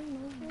 no, no,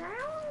 no.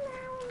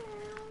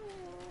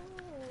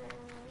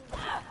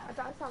 I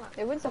don't sound like.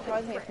 It wouldn't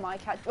surprise me if my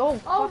cat... Oh,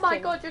 Oh my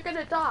fucking- god, you're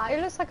gonna It die.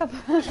 looks like a...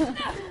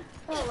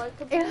 Oh, I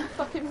completely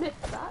fucking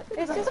missed that.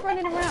 It's just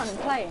running around and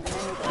playing, and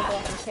then you've got to go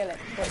off and kill it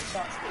before it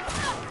starts.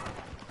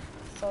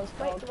 Soz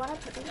Wait, dog. do I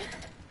have to do this?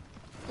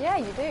 Yeah,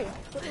 you do.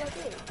 What do I do?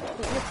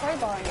 You're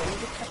crowbarring it, you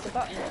just press the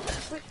button.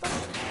 Which button?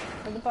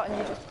 With the button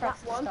you just press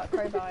That to one. start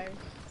crowbarring.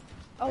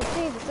 Oh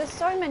Jesus, there's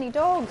so many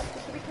dogs!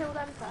 Should we kill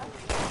them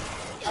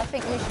first? I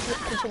think we should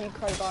just continue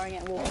crowbarring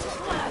it and walk.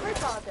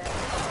 Regard it.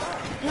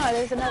 No,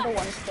 there's another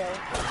one still,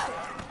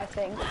 I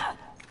think.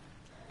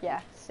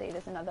 Yeah, see,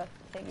 there's another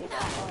thing you can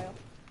file.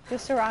 You're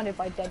surrounded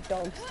by dead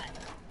dogs.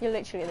 You're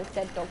literally, there's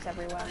dead dogs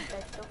everywhere.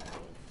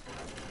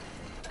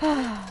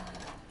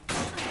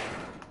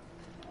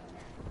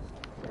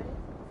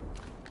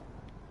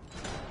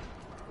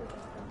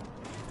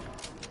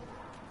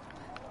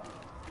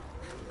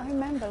 I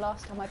remember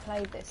last time I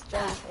played this, Joe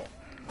was here.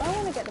 I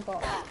want to get the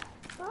box.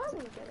 I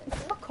didn't get it.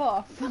 Fuck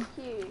off. Fuck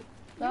you.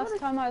 Last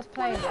time I was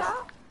playing this,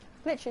 that?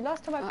 literally,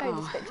 last time I played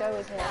this bit, Joe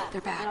was here.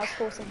 They're back. And I was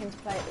forcing him to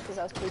play it because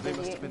I was too They busy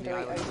must have eating been the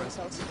island Doritos and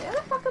residents. salsa Where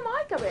dip. the fuck am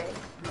I going?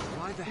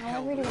 Why the I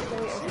hell? really want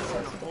Doritos and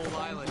salsa dip.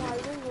 Whole island. I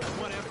really want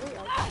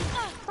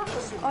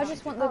Whatever. I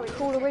just want the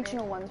cool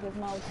original ones with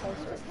mild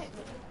salsa.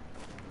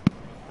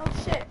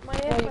 Oh shit, my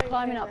earphone. Well, you're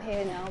climbing up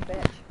here now,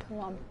 bitch. Come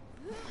on.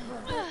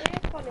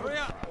 Hurry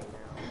up.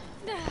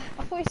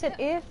 I thought you said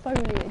ear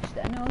foliage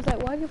then. I was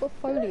like, why have you got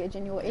foliage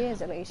in your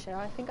ears, Alicia?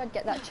 I think I'd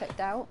get that checked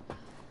out.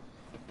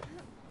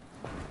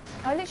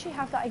 I literally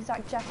have that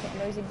exact jacket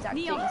and those exact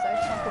Neil. jeans, those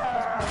type of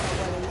cross-pants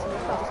wellies, and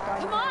if I just go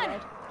Come in on.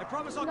 red. I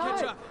promise I'll No.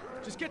 catch up.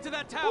 Just get to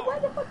that Well, where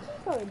tower. the fuck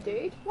are you going,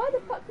 dude? Why the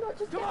fuck not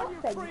just get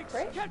up there, you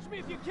prick? Catch me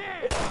if you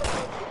can.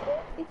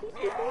 Is he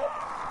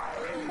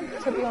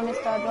stupid? To be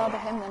honest, I'd rather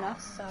him than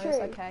us, so it's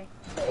True. okay.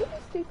 But is he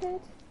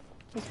stupid?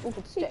 He's all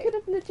good He stick. could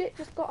have legit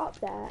just got up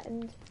there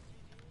and...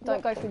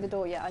 Don't go through the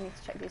door yet, I need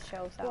to check these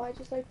shelves out. Well, I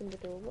just opened the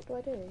door. What do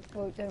I do?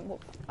 Well, don't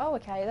walk. Oh,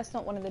 okay, that's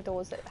not one of the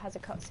doors that has a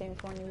cutscene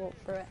for when you walk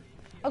through it.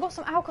 I got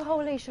some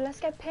alcohol, Alicia, let's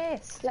get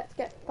pissed. Let's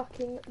get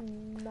fucking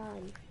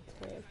mad.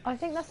 I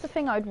think that's the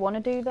thing I'd want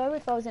to do though,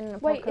 if I was in an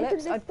Wait, apocalypse,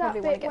 isn't this I'd that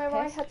probably want bit to get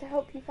where pissed. I had to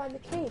help you find the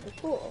key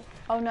before?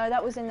 Oh no,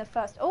 that was in the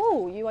first.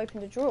 Oh, you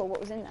opened a drawer, what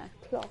was in there?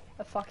 Cloth.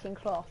 A fucking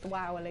cloth.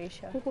 Wow,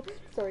 Alicia.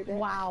 Sorry, bitch.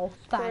 Wow,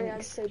 Sorry, I'm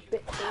thanks. so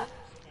bitchy.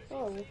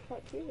 Oh, well,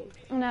 fuck you.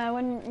 No,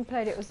 when we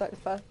played it was like the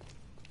first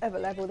ever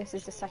level, this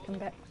is the second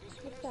bit.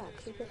 What's that?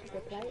 She's got a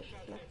good plate.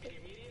 Smashed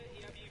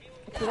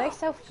it. Do they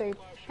sell food?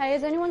 Hey,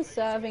 is anyone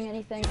serving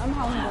anything? I'm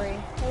hungry.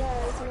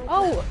 Hello, can I-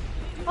 Oh!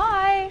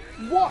 Hi!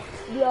 What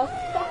the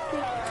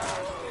fucking...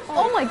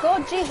 Oh my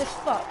god, Jesus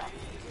fuck.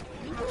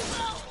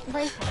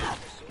 Racist.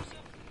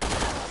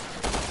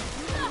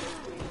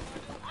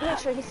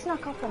 Literally, he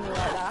snuck up on me like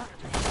that.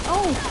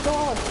 Oh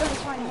god, don't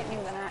try and hit me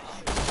with an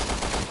axe.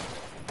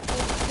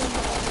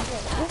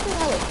 This is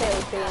how it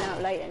feels being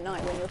out late at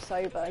night when you're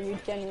sober. You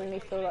genuinely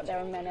feel like there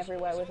are men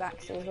everywhere with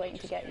axes waiting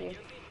to get you.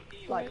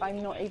 Like,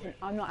 I'm not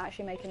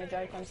actually making a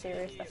joke, I'm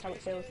serious, that's how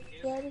it feels.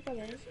 Where are we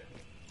going?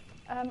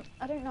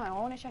 I don't know, I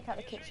want to check out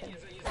the kitchen.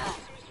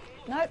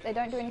 Nope, they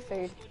don't do any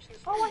food.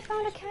 Oh, I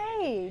found a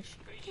cage!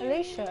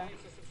 Alicia,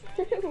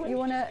 you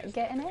want to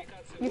get in it?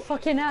 You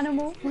fucking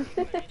animal.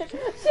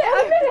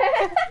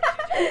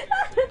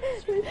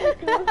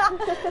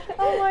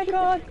 Oh my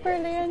god,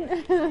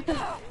 brilliant.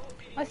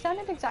 I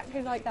sounded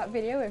exactly like that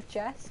video of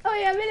Jess Oh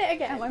yeah, I'm in it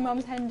again. at my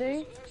mum's hen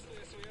do.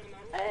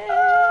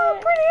 Oh,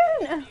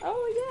 brilliant!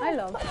 Oh yeah. I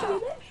love Fuck that. you,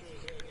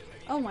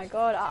 bitch. Oh my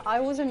god, I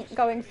wasn't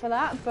going for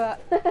that,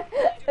 but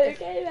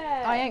Okay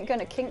then. I ain't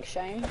gonna kink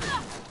shame.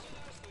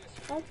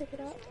 I'll pick it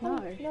up. No.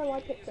 Oh, no,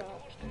 I picked it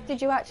up.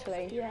 Did you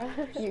actually? Yeah.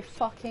 You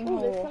fucking Oh,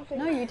 there's whore. something-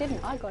 No, you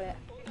didn't. I got it.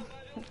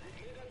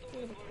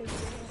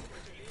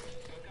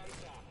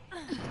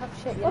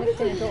 Tough shit, you're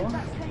lifting a door.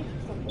 That's paid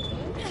for something,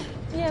 isn't it?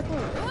 Yeah,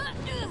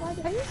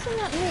 probably. Have you seen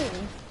that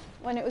meme?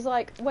 When it was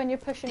like, when you're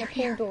pushing a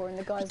pool door and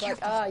the guy's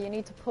like, you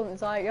need to pull, and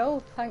it's like,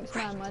 oh, thanks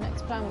man, my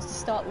next plan was to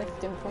start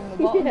lifting from the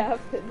bottom. Yeah,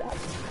 I've seen that.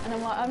 And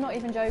I'm like, I'm not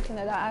even joking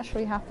though, that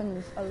actually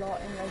happens a lot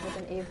in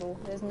Resident Evil.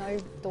 There's no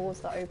doors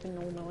that open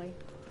normally.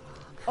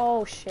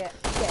 Oh shit,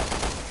 shit.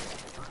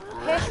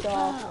 Pissed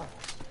off.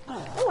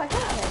 Oh, I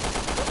hurt him.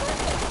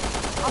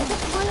 I'm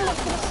just trying to look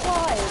for the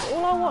slide.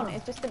 All I want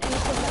is just an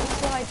innocent little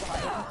slide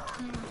ride.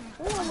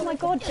 Oh my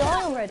god,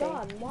 die already.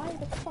 Why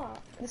the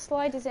fuck? The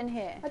slide is in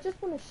here. I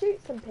just want to shoot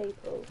some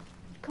people.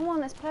 Come on,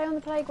 let's play on the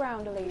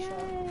playground, Alicia.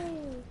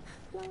 Yay!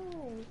 Fly.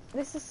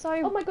 This is so...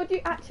 Oh my god, you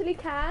actually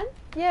can?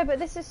 Yeah, but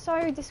this is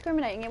so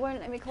discriminating. It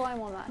won't let me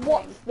climb on that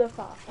What thing. the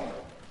fuck?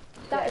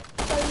 That is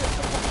so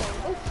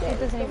disgusting. Oh shit. It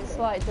doesn't even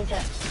slide, does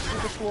it?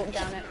 You just walk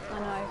down it. I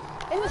know.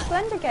 In the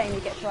Slender game, you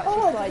get to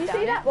actually slide did you down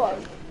see it. that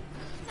one?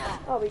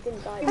 Oh, we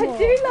didn't die. Oh. I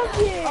do love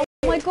you!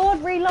 Oh my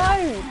god,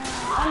 reload!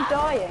 I'm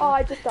dying. Oh,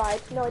 I just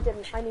died. No, I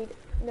didn't.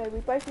 No, we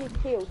both need to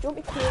heal. Do you want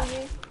me to heal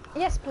you?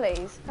 Yes,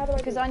 please. How do I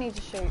Because do? I need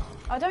to shoot.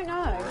 I don't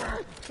know.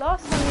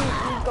 Last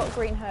time you got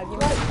green herb, you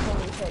might have told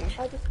me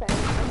too. I just failed. I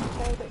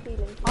failed at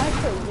healing. I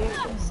feel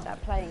useless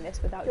at playing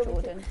this without Do you want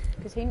me to- Jordan.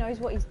 Because he knows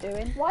what he's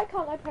doing. Why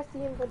can't I press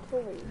the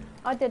inventory?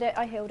 I did it,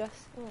 I healed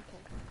us. Oh, okay.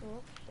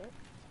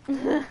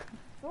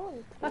 Oh,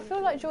 shit. I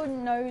feel like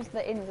Jordan knows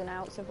the ins and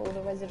outs of all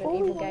the Resident All we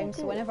Evil wanna games,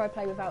 so do- whenever I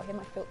play without him,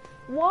 I feel...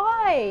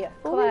 Why,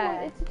 All we Claire?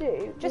 wanted to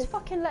do Just was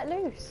fucking let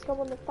loose. go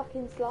on the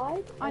fucking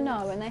slide. I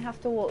know, and they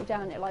have to walk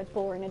down it like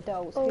boring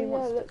adults. Oh Who yeah,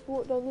 wants... let's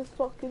walk down this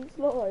fucking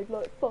slide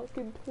like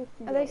fucking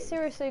pussy. Are they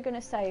seriously going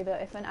to say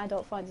that if an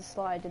adult finds a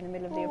slide in the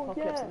middle of the Oh,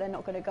 apocalypse yeah. that they're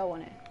not going to go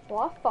on it?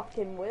 Well, I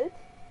fucking would.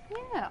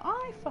 Yeah,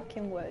 I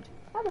fucking would.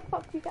 How the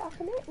fuck do you get up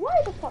in it? Why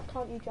the fuck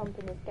can't you jump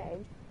in this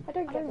game? I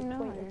don't get the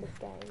point know. of this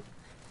game.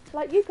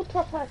 Like, you could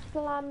proper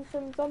slam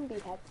some zombie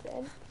heads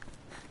in.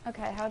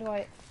 Okay, how do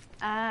I...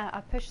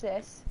 I push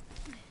this.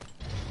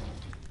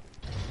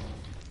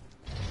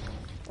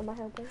 Am I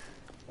helping?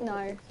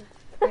 No,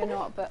 you're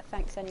not, but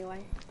thanks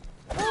anyway.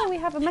 Oh, we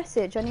have a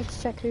message. I need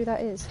to check who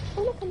that is.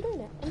 Oh look, I'm doing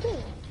it. I'm doing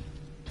it.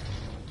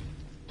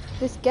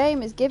 This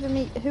game is giving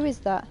me... Who is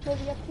that?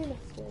 Maybe you have two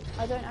messages.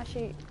 I don't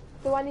actually...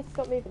 Do I need to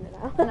stop moving it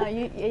now? No,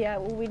 yeah,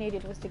 all we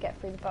needed was to get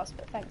through the bus,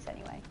 but thanks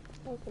anyway.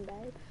 Welcome,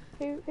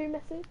 babe. Who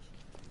messaged?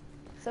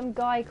 Some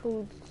guy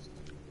called...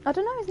 I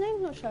don't know, his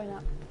name's not showing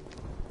up.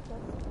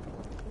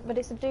 But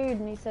it's a dude,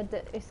 and he said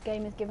that this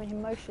game is giving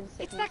him motion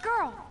sickness. It's that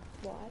girl.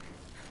 Why?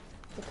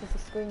 Because the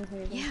screen's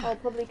moving. Yeah. Oh,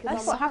 probably because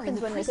That's I'm... what saw her in happens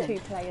the when there's prison.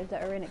 two players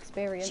that are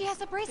inexperienced. She has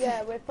a bracelet.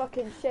 Yeah, we're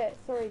fucking shit.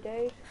 Sorry,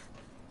 dude.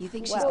 You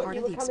think Well, she's part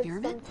you of the were coming to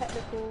experiment? some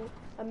technical,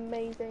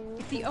 amazing...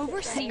 If the shit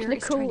overseer there.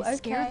 is trying to Cool,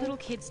 scare okay. little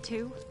kids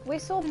too, We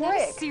saw then that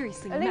is Brick.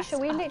 seriously Alicia, messed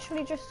we up.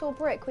 literally just saw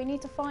Brick. We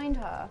need to find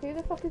her. Who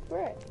the fuck is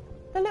Brick?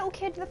 The little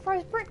kid that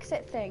throws bricks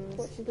at things.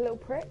 What, she's a little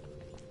prick?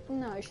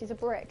 No, she's a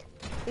brick.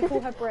 We call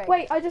her Brick.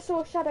 Wait, I just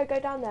saw a shadow go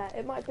down there.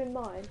 It might have been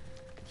mine.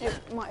 It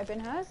might have been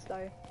hers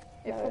though.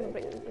 It No,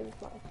 probably... it was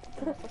mine.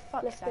 For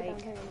fuck's Let's go down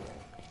sake. here anyway.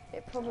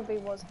 It probably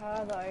was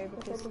her though, I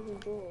because... said this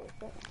is yours.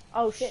 But...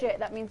 Oh shit,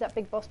 that means that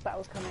big boss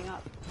battle's coming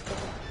up.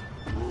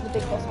 The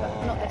big boss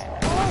battle, not this one.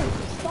 Oh,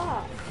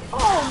 fuck.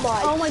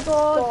 Oh my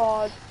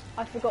god.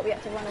 I forgot we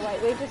had to run away.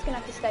 We're just gonna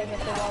have to stay here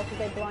for a while because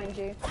they blind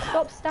you.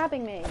 Stop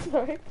stabbing me.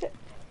 Sorry.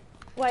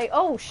 Wait,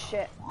 oh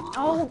shit.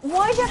 Oh,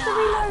 why do you have to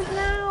reload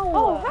now?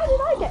 Oh, how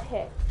did I get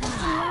hit?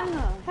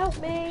 Yeah. Help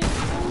me.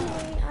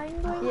 I'm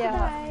going Yeah, to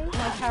die.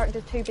 my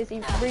character's too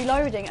busy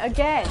reloading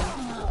again.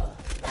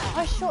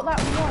 I shot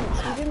that once.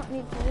 You do not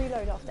need to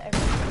reload after every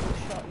single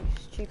shot, you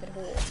stupid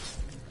whore.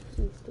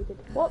 You stupid.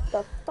 What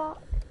the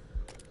fuck?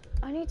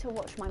 I need to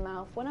watch my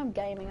mouth. When I'm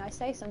gaming, I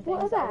say some What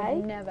things are that I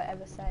would they? never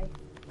ever say.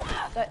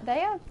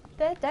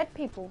 They're dead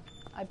people,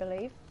 I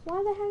believe. Why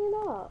are they hanging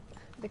up?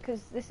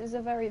 Because this is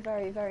a very,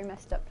 very, very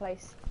messed up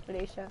place,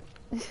 Alicia.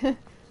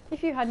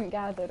 If you hadn't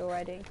gathered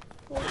already.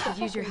 Could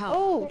use your help.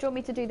 Oh, do you want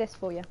me to do this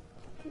for you?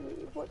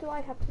 What do I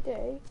have to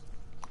do?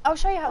 I'll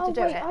show you how to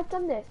do wait, it. I've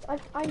done this.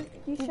 You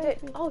You showed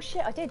did. me. Oh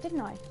shit, I did,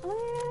 didn't I?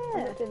 Oh I'm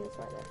yeah. not doing this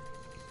right now.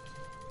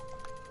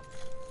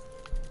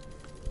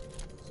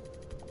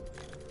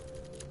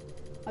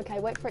 Okay,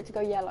 wait for it to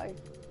go yellow.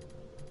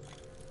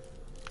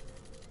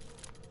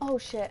 Oh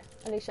shit,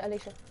 Alicia,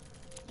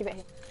 give it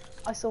here.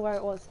 I saw where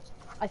it was,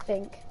 I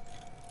think.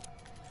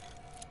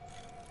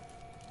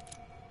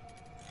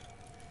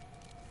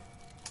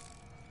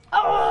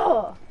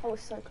 Oh! I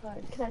was so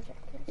close. Can I check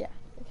it? Yeah.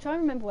 Try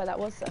and remember where that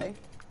was though.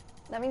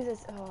 That means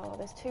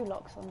there's two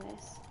locks on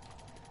this.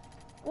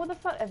 What the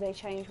fuck have they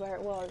changed where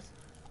it was?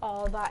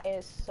 Oh, that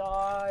is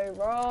so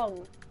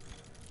wrong.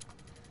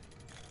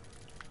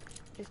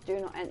 Just do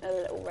not enter the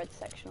little red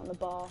section on the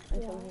bar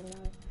until you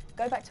know.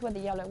 Go back to where the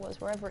yellow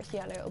was. Wherever it's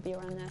yellow, it'll be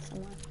around there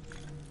somewhere.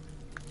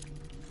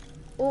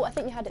 Oh, I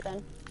think you had it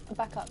then.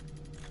 Back up.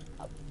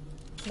 Up.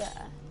 There.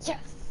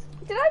 Yes!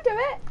 Did I do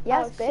it?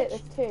 Yes, oh, bitch.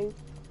 Shit, there's two.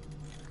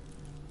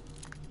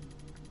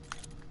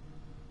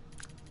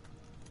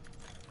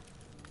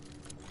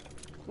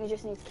 You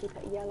just need to keep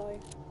it yellow.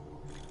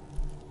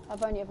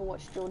 I've only ever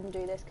watched Jordan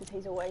do this because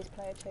he's always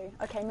player 2.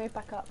 Okay, move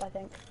back up, I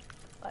think.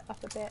 Like, up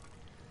a bit.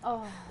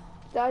 Oh.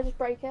 Did I just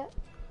break it?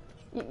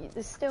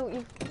 There's still,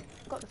 you've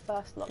got the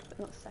first lock, but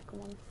not the second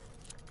one.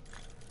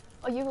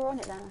 Oh, you were on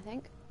it then, I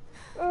think.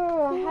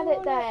 Oh, I had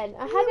it then.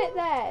 I had it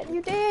then.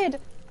 You did!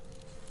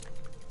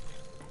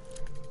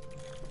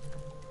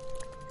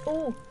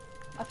 Oh,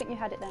 I think you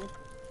had it then.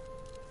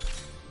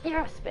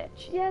 Yes,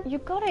 bitch. Yes. You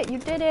got it, you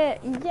did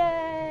it.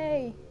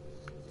 Yay!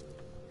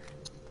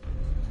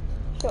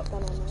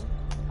 Shotgun ammo.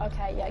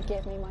 Okay, yeah,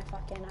 give me my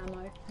fucking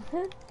ammo.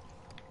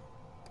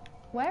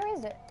 Where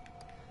is it?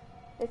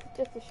 It's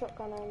just a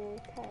shotgun ammo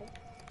case.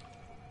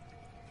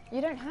 You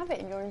don't have it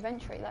in your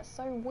inventory, that's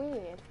so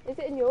weird. Is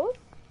it in yours?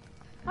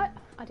 I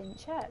didn't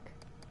check.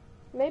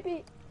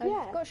 Maybe,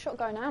 yeah. I've got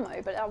shotgun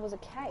ammo, but that was a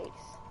case.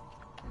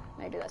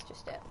 Maybe that's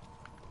just it.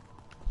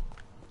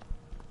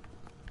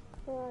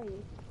 Where are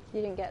you?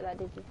 You didn't get that,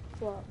 did you?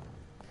 What?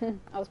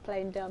 I was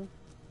playing dumb.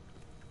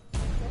 I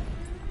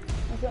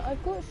was like,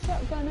 I've got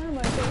shotgun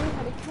ammo, but you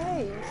had a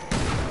case.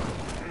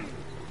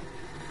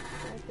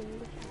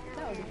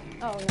 That was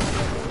oh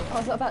no, I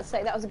was about to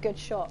say that was a good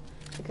shot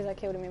because I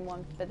killed him in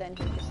one, but then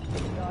he just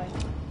didn't die.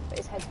 But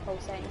his head's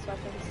pulsating, so I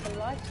think he's still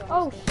alive. So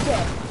Oh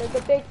shit! There's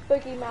a big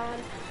boogeyman.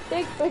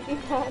 Big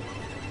boogeyman.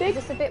 Is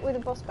this a bit with a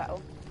boss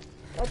battle?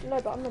 I don't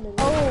know, but I'm running.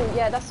 Oh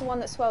yeah, that's the one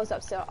that swells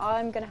up. So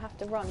I'm gonna have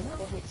to run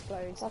before he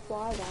explodes. That's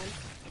why I ran.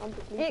 I'm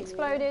just He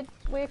exploded.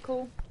 We're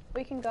cool.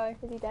 We can go.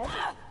 Is he dead?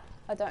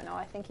 I don't know.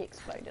 I think he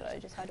exploded. I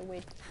just had a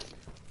weird.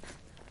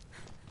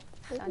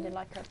 Sounded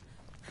like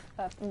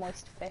a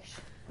moist fish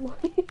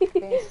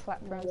being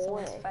slapped around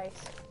someone's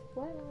face.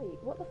 Where are you?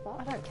 What the fuck?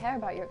 I don't care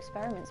about your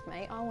experiments,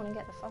 mate. I want to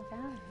get the fuck out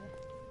of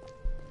here.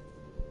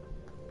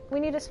 We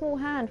need a small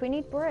hand. We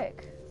need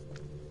brick.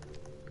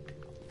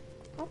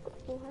 I've got a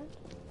small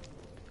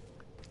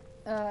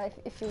hand.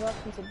 If you're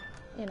welcome to,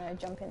 you know,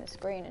 jump in the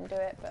screen and do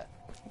it, but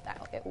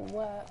it will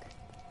work.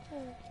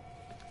 Oh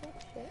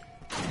shit.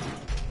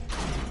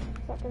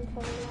 Is that going to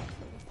tell me that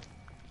thing?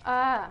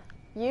 Ah,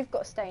 you've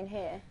got to stay in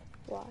here.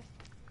 Why?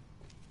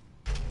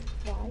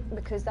 Why?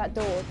 Because that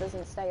door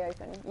doesn't stay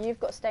open. You've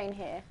got to stay in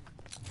here.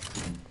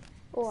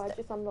 Oh, I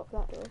just unlocked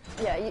that door.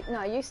 Yeah,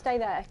 no, you stay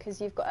there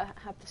because you've got to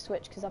have the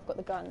switch because I've got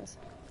the guns.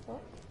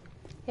 What?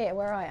 Here,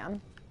 where I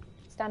am.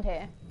 Stand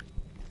here.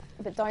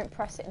 But don't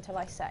press it until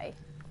I say.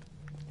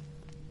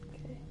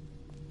 Okay.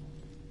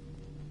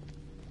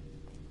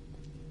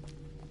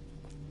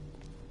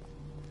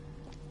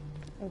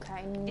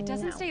 Okay, It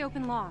doesn't now. stay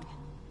open long.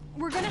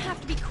 We're gonna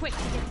have to be quick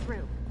to get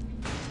through.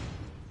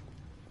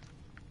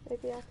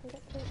 Maybe I can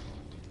get to it.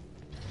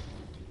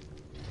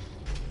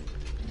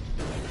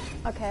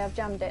 Okay, I've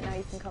jammed it. Now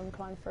you can come and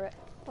climb through it.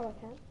 Oh, I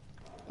can.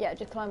 Yeah,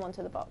 just climb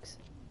onto the box.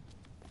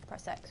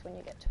 Press X when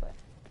you get to it.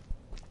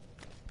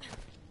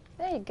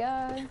 There you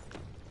go.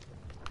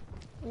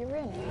 You're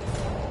in.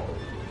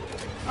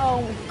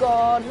 Oh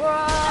God,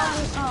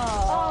 run!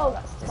 Oh,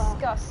 that's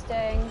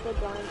disgusting.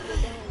 Good line,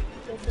 good line.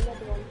 There's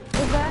another one.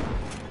 Is there?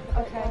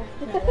 Okay.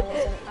 No, there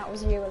wasn't. That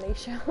was you,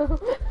 Alicia.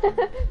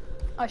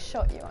 I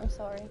shot you. I'm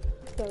sorry.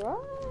 It's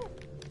alright.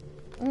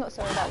 I'm not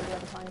sorry about the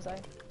other times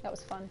though. That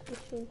was fun.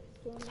 Machine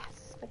pistol.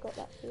 Yes. I got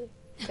that for you.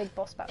 Big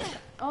boss battle.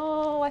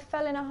 Oh, I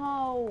fell in a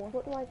hole.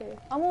 What do I do?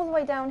 I'm all the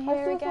way down I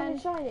here saw again.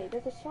 something shiny.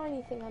 There's a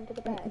shiny thing under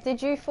the bed.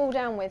 Did you fall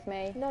down with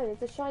me? No,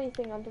 there's a shiny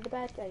thing under the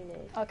bed,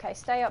 Amy. Okay,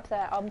 stay up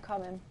there. I'm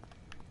coming.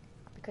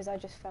 Because I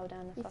just fell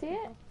down the You fucking see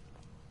it? hole.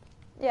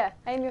 Yeah,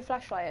 aim your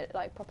flashlight at,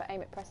 like, proper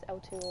aim it, press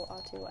L2 or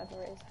R2,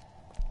 whatever it is.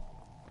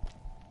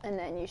 And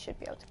then you should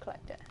be able to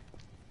collect it.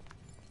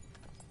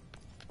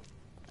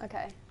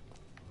 Okay.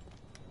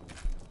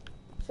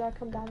 Should I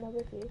come down there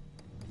with you?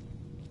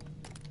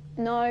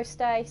 No,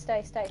 stay.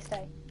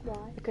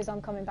 Why? Because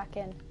I'm coming back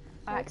in.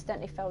 I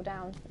accidentally fell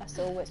down. That's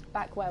all. It's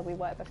back where we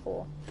were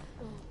before.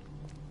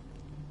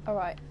 Oh.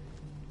 Alright.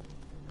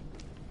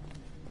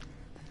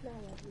 No, I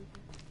leave it.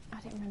 I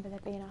didn't remember there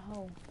being a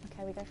hole.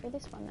 Okay, we go through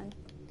this one then.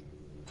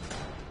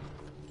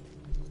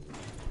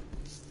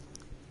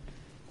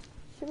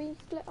 Should we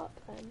split up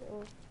then,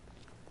 or?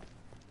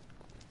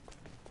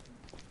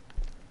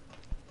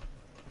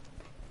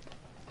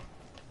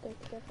 Stay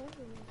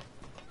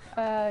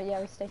together?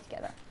 Yeah, we stay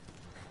together.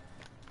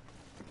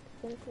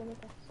 There's one of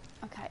us.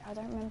 Okay, I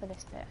don't remember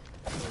this bit.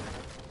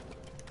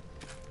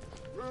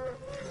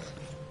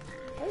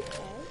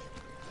 Okay.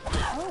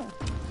 Oh.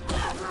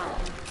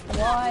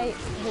 Why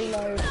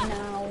reload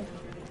now?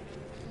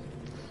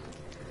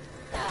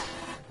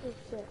 Oh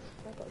shit,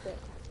 I got a bit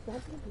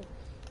randomly.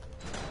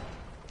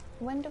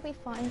 When do we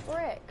find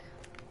brick?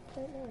 I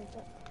don't know,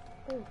 but...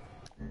 Oh.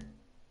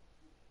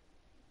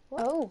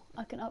 What? Oh,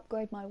 I can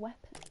upgrade my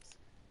weapons.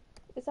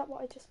 Is that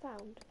what I just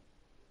found?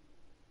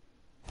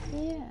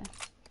 Yeah.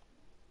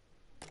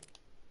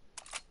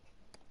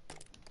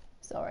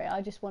 Sorry,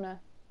 I just want to...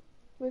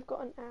 We've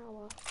got an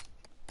hour.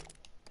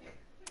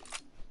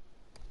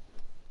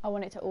 I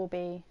want it to all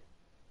be...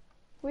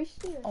 We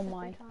should do a On second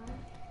mine. time.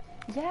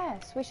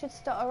 Yes, we should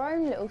start our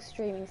own little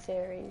streaming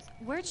series.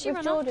 Where'd she With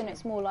run Jordan, off to?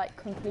 it's more like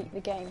complete the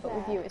game, but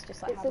with you, it's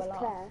just like It have a says laugh.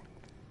 Claire.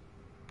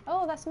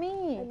 Oh, that's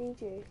me. I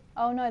need you.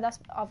 Oh no,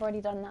 I've already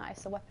done that.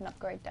 It's a weapon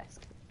upgrade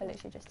desk. I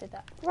literally just did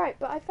that. Right,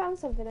 but I found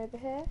something over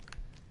here.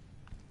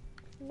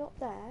 Not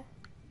there.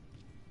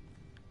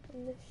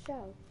 On this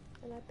shelf.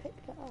 And I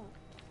picked it up.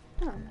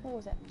 Oh, what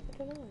was it? I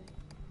don't know.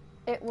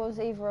 It was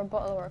either a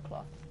bottle or a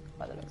cloth,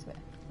 by the looks of it.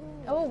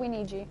 Oh, we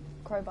need you.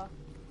 Crowbar.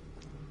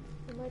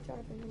 Am I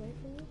driving away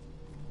from you?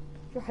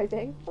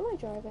 Driving? Am I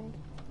driving?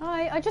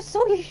 Hi, I just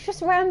saw you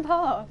just ran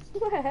past.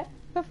 Where?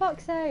 For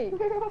fuck's sake.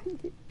 Where are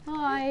you?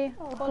 Hi,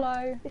 Oh.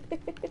 follow.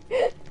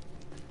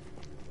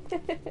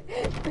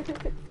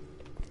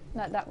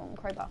 No, that one,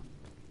 crowbar.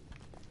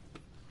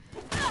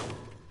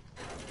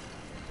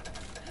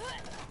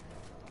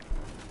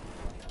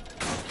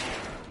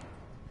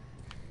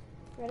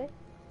 Ready?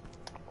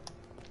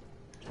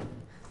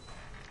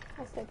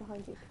 I'll stay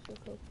behind you because you're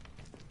cool.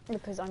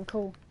 Because I'm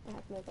cool. I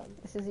have no guns.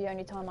 This is the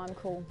only time I'm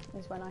cool,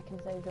 is when I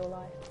can save your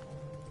life.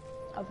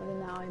 Other than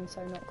that, I'm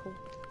so not cool.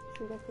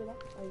 Should we go through that?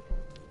 Oh, you can.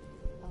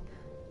 Oh.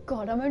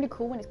 God, I'm only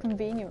cool when it's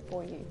convenient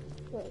for you.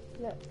 Look,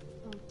 look.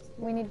 Oh,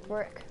 We need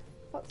Brick.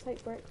 fuck's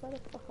sake, Brick. Where the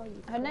fuck are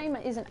you? Her name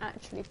isn't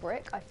actually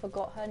Brick. I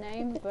forgot her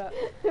name, but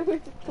We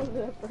just called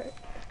her Brick.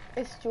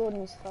 it's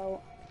Jordan's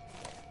fault.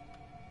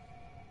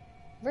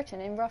 Written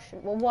in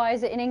Russian. Well, why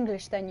is it in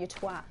English then, you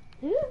twat?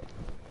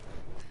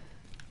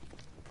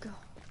 God.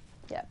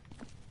 Yep.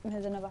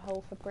 There's another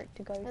hole for Brick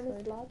to go And there's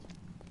through. blood.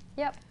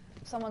 Yep.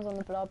 Someone's on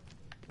the blob.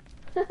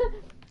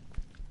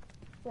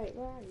 Wait,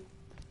 where are you?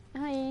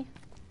 Hi.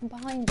 I'm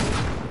behind you.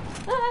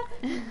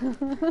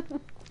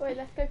 Wait,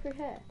 let's go through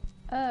here.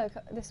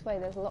 This way.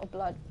 There's a lot of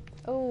blood.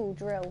 Oh,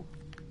 drill.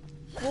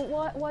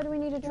 Well, why do we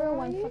need a drill Where are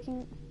when you?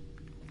 fucking...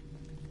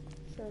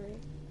 Sorry.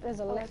 There's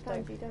a Oh, I lift found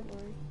over. you, don't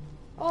worry.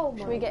 Oh my.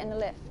 Should we get in the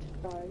lift?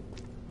 No.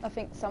 I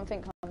think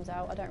something comes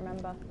out. I don't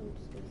remember. I'm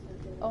just gonna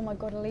send it. Oh my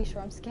god, Alicia,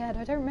 I'm scared.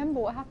 I don't remember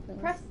what happened.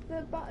 Press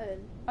the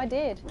button. I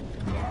did.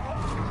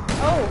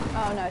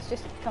 Oh no, it's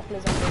just a couple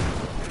of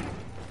zombies.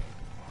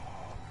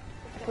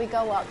 If we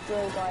go up,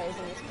 drill guy is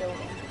in this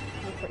building.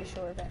 I'm pretty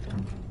sure of it.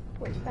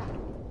 What's that?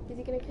 Is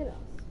he gonna kill us?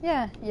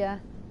 Yeah.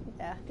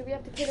 Do we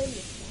have to kill him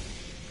this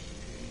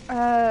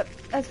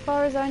As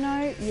far as I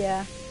know,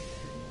 yeah. time?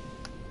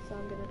 So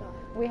I'm gonna die.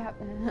 We have.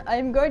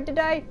 I'm going to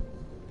die.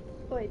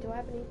 Wait, do I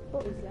have any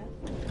bottles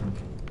left?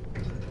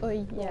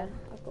 Oi, yeah.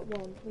 I've got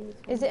one. We need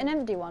Is it an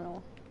empty one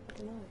or? I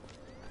don't know.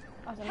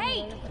 I don't know.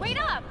 Hey, wait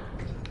up!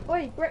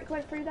 Oi, Brick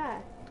went through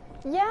there.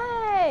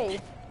 Yay!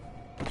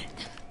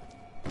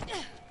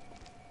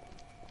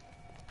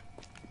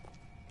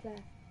 There.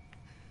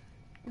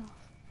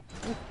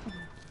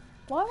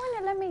 Why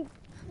won't it let me?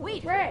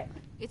 Wait, Brick!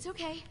 it's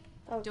okay.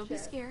 Oh, Don't be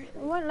shit. scared. It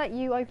won't let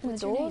you open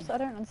What's the your doors. name? I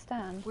don't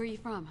understand. Where are you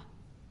from?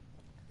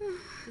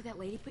 Did that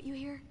lady put you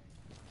here?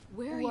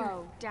 Where are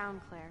Whoa,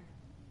 down, Claire.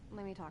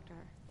 Let me talk to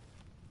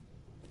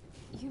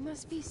her. You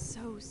must be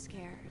so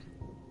scared.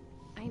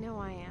 I know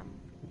I am.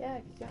 Yeah,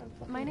 'cause you haven't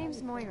fucking My name's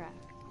done Moira.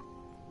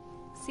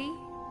 See?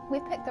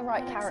 We've picked the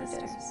right We're like characters.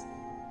 sisters.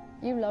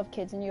 You love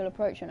kids and you'll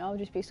approach them. I'll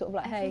just be sort of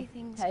like, hey,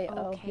 Everything's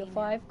oh, okay you're now.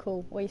 5?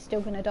 Cool. Well, you're still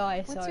gonna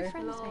die, What's so. your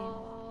friend's name?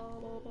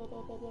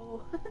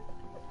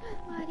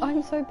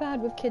 I'm so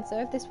bad with kids though.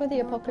 If this were the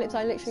You're apocalypse,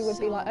 I literally would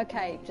be so like,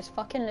 okay, just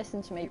fucking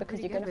listen to me because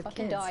pretty you're gonna good with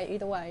fucking kids. die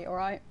either way,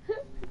 alright?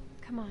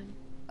 Come on.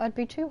 I'd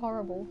be too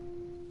horrible.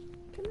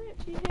 Can they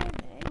actually hear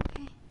me?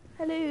 Okay.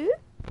 Hello?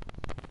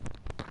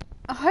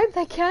 I hope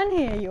they can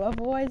hear you,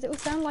 otherwise it will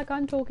sound like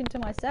I'm talking to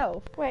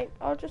myself. Wait,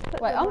 I'll just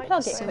put Wait, the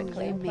unplug it So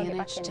quickly. you and plug it back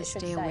managed in, to it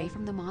should stay say. away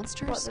from the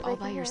monsters What, that all they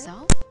by can hear?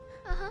 yourself?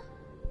 Uh-huh.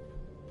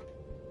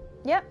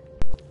 Yep.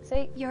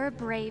 See, You're a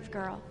brave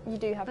girl. you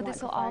do have But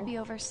this will all be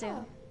over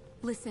soon.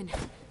 Listen,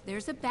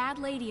 there's a bad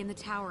lady in the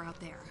tower out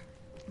there.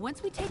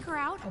 Once we take her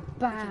out, we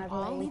bad can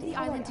all leave lady. the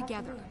island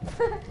together.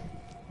 Can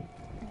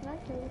I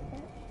kill this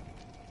bitch?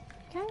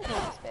 Can kill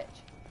this bitch.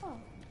 Oh,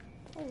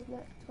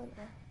 look, 20.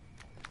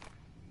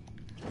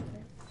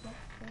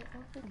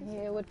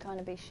 You would kind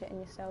of be shitting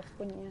yourself,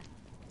 wouldn't you?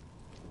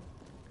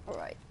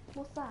 Alright.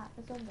 What's that?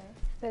 A zombie?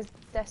 There's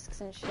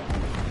desks and shit.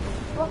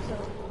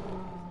 Bottle.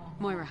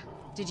 Moira,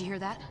 did you hear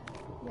that?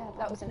 Yeah,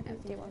 That was an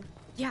empty one.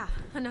 Yeah,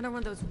 another one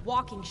of those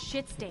walking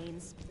shit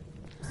stains.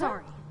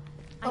 Sorry.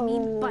 I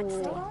mean butt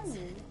Oh.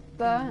 stains.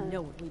 Burn. You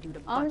know what we do to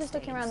butt I'm just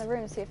looking stains. around the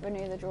room to see if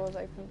any of the drawers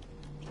open.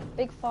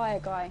 Big fire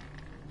guy.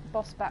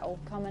 Boss battle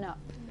coming up.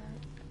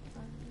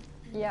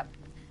 Yep.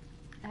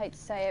 I hate to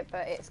say it,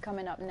 but it's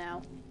coming up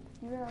now.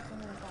 You realise I'm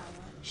gonna die,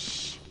 right?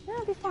 Shh. No,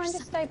 it'll be fine.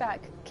 Just stay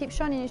back. Keep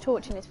shining your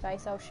torch in his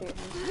face. I'll shoot him.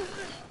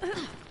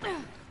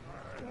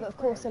 But of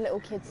course, the little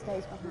kid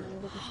stays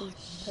behind because she's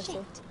pussy.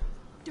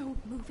 Don't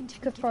move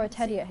until Could throw a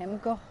teddy at him.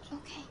 God.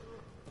 Okay.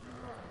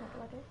 What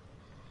do I do?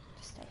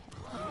 Just stay here.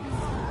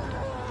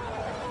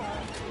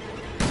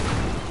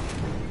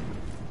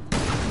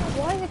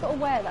 Why has he got to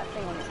wear that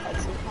thing on his head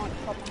so you can't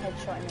proper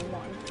headshot him in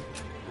one?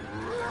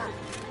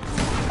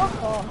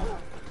 Fuck off.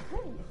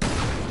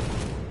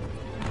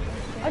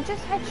 I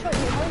just headshot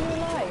you. How are you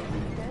alive?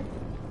 Good.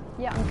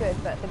 Yeah, I'm good,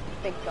 but the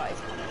big guy's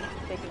coming.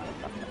 Big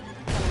motherfucker. Coming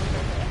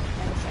through here.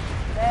 In a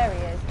second. There he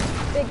is.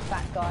 Big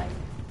fat guy.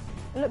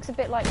 It looks a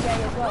bit like Yay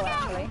as well,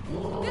 actually.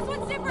 This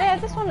one's different. Yeah,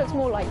 this one looks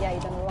more like Yay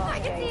than the last I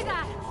can Yay. see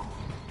that.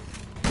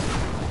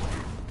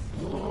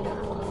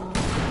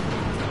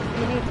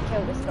 You need to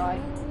kill this guy,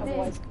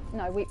 otherwise...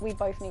 No, we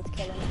both need to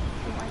kill him.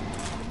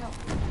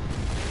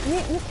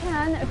 You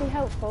can, it'd be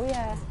helpful,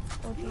 yeah.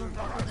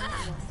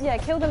 Yeah,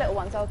 kill the little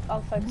ones, I'll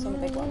focus on the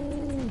big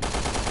one.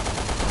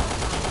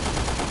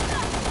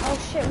 Oh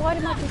shit, why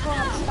did my control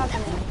have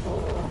spasm in?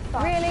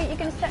 Really? You're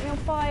gonna set me on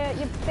fire,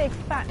 you big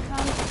fat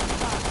cunt?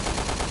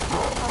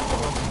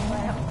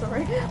 I'm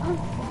sorry.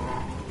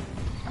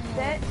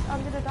 Bitch,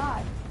 I'm gonna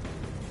die.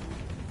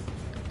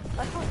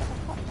 I can't.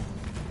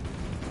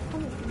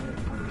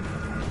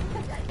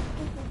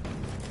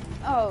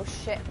 Oh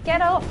shit,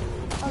 get up!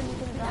 Oh, you're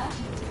gonna die?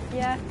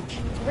 Yeah.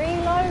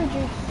 Reload,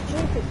 you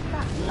stupid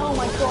fat... Oh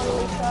my god,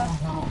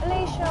 Alicia!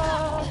 Alicia!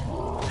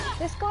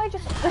 This guy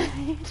just...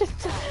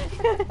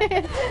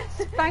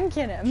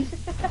 spanking him.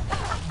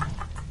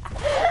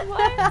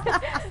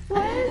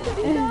 Why is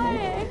he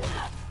dying?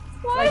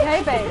 Why? Like,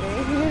 hey baby,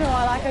 you know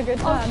I like a good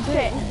time Oh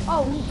shit! too.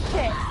 Oh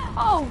shit!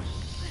 Oh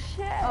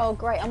shit! Oh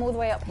great, I'm all the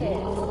way up here.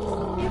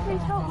 Can you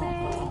please help me?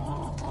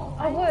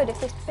 I would if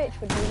this bitch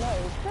would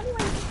reload. Don't wait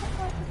to set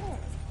fire to here.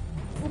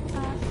 I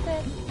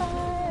set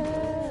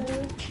fire to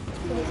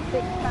this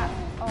big fat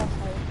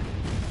arsehole.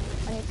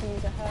 I need to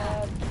use a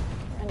herb.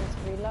 I need to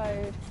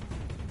reload.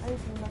 I need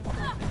to remember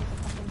how to use a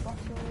fucking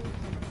bottle.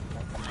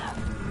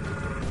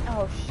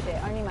 Oh shit,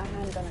 only my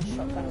handgun and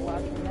shotgun are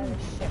working. They're the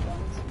shit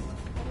ones.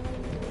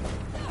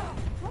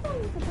 How do I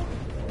use the bottle?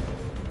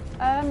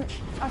 I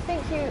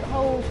think you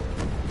hold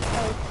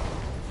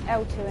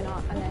L2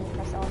 and then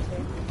press R2 to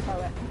throw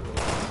it.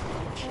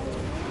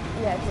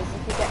 Yeah, because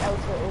if you get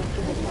L2 it will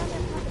give you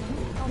damage.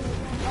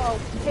 Oh,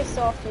 piss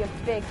off, you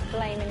big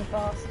flaming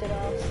bastard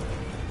ass.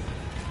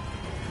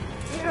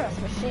 That's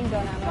machine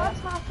gun ammo. Can I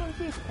pass on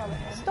to you to throw it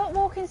in? Stop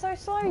walking so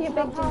slow, you Can I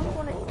big pass ginger.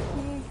 on it to you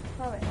to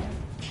throw it in?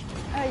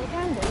 Oh, you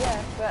can do,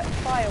 yeah, but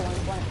fire ones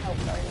won't help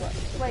very much.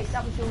 Wait,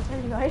 that was yours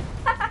anyway.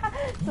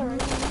 Sorry.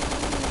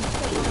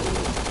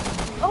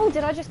 Oh,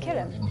 did I just kill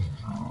him?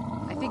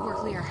 I think we're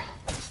clear.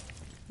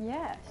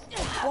 Yes.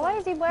 Why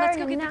is he Let's wearing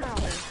go a get the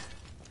napkin? girl.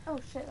 Oh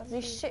shit, that's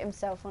Does he shit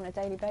himself on a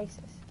daily basis?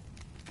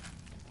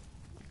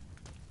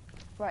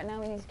 Right, now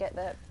we need to get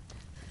the...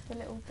 the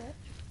little bitch.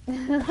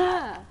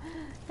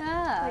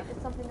 ah. Wait,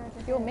 there's something over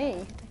here. You're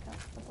me. Pick up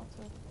the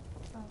bottle.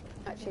 Oh,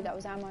 Actually, that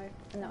was ammo,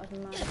 and that was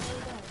mine.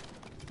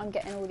 I'm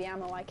getting all the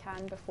ammo I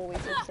can before we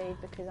proceed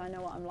because I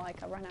know what I'm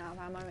like. I run out of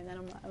ammo and then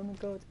I'm like, oh my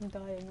god, I'm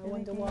dying. I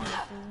wonder why.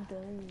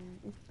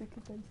 It's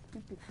because I'm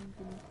stupid.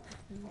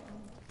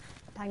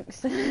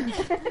 Thanks.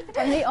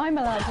 I'm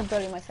allowed to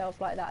bully myself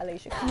like that,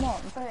 Alicia. Come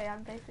on. Sorry,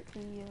 I'm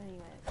basically you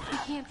anyway. You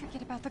can't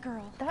forget about the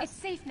girl. That's- It's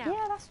safe now.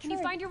 yeah, that's Can you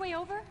true. find your way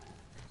over?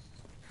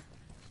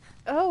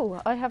 Oh,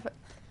 I have...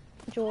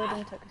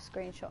 Jordan took a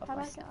screenshot of How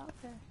do I myself. get up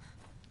here?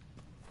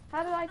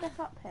 How did I get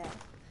up here?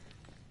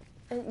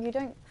 You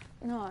don't...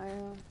 No.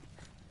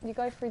 You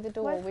go through the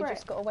door. Where's We Brick?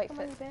 just got to wait Come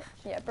for... on, you bitch.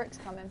 Yeah, Brick's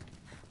coming.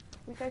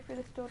 We go through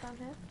this door down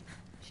here?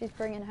 She's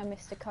bringing her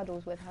Mr.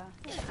 Cuddles with her.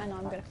 And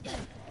I'm going to...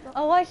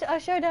 Oh, I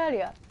showed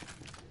earlier.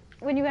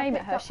 When you aim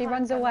at her, she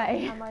runs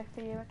away. Ammo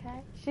for you,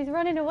 okay? She's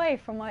running away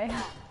from my...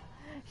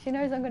 She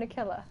knows I'm going to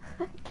kill her.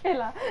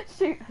 Kill her.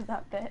 Shoot her,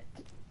 that bitch.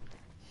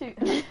 Shoot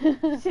her.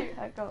 Shoot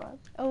her, go on.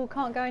 Oh,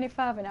 can't go any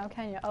further now,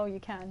 can you? Oh, you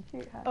can.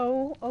 Shoot her.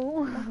 Oh,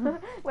 oh.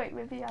 Wait,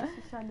 maybe I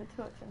should shine the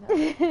torch on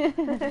her.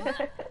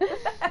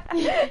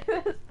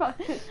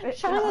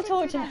 Shine the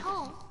torch at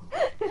her.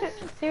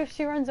 See if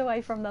she runs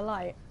away from the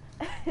light.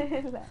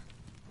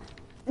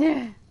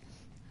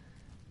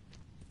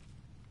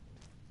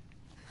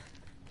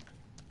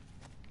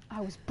 I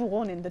was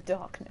born in the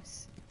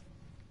darkness.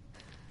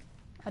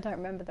 I don't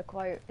remember the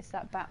quote. It's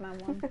that Batman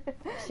one.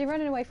 Is she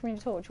running away from your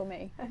torch or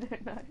me? I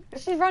don't know.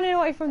 She's running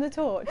away from the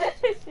torch.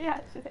 Is she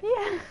actually?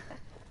 Yeah.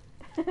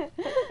 Look!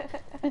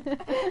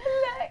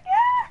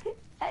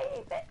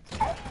 Hey, bitch!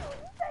 Hey,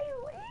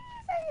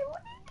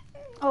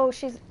 Oh,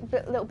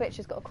 little bitch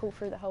has got to crawl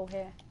through the hole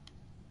here.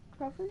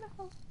 crawl through the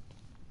hole.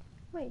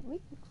 Wait, we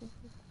can crawl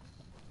through.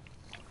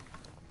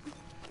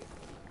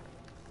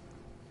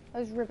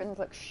 Those ribbons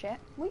look shit.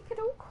 We could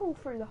all crawl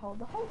through the hole.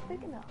 The hole's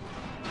big enough.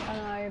 I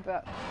know,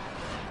 but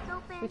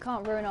we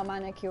can't ruin our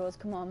manicures.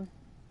 Come on.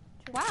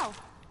 Wow,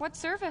 what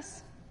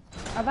service?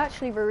 I've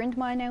actually ruined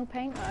my nail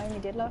paint that I only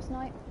did last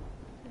night.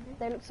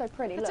 They look so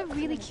pretty. That's Look. a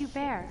really cute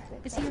bear.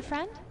 Is he your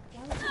friend?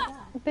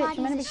 Bitch,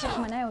 I'm meant to be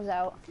taking my nails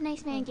out. The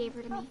nice man gave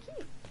her to me.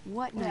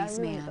 What Yeah, I nice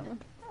ruined man. them.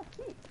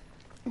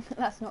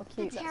 That's not The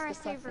cute. terror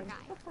That's server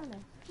disgusting. guy.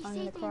 He I'm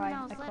gonna saved me when cry. I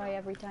I was cry little.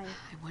 every time. I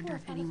wonder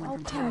if anyone Oh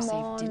from come TerraSafe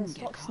on! didn't get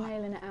Stop caught.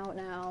 snailing it out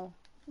now.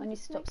 I need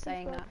to stop Makes me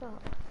saying feel that.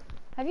 dark.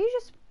 Have you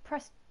just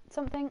pressed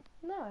something?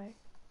 No.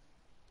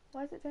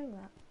 Why is it doing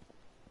that?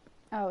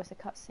 Oh, it's a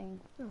cutscene.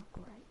 Oh,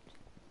 great.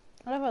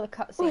 I love all the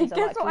cutscenes. Wait, guess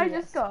like, what I ooh,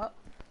 just yes. got?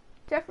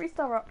 Jeffree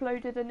Star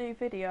uploaded a new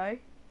video.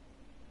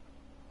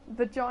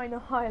 Vagina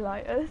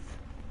highlighters.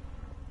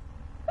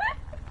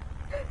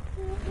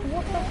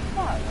 What the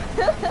fuck?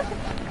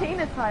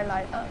 Penis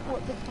highlight.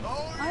 What the fuck?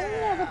 Oh, I've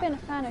never been a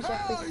fan of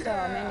Jeffree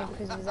Star, mainly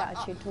because of his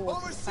attitude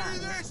towards his oversee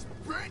fans. this,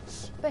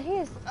 bitch! But he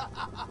is.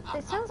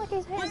 It sounds like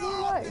he's hitting We're you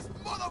off low. this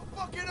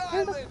motherfucking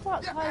Who the island!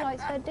 fuck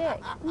highlights their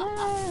dick?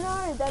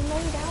 No, they're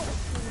laid out.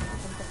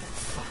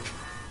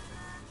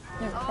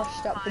 No,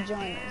 crushed up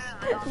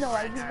vaginas. No,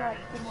 I mean like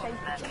the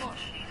shape of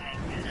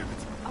it.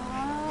 Oh,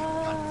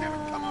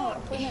 I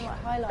thought they meant like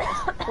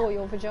highlights for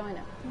your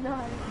vagina. No,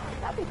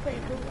 that'd be pretty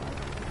cool.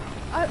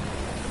 Oh,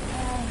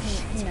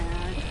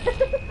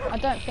 nah. I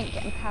don't think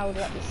getting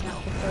powder up your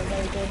snap would feel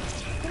very good.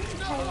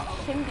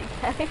 Kim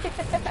DK.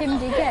 Tim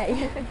DK?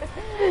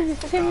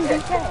 Tim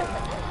DK?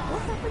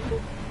 What's up with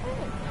this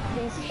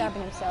thing? He's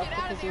stabbing himself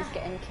because he's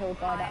getting killed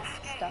by that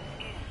stuff.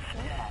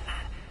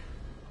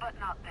 But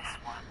not this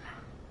one.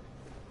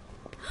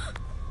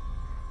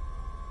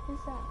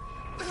 Who's that?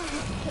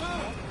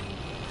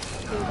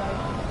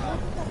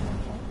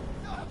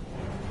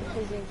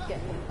 Because he's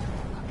getting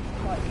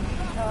like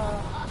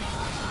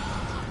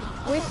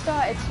we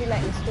started too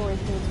late in the story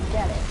for me to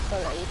get it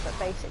fully, but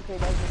basically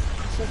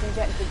she's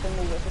injected them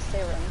all with a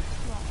serum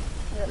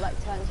that like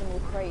turns them all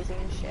crazy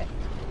and shit.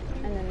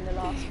 And then the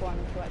last one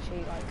to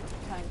actually like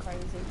turn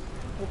crazy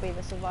will be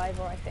the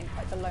survivor, I think,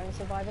 like the lone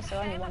survivor, so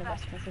only one of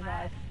us can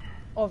survive.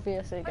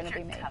 Obviously gonna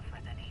be me,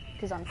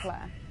 because I'm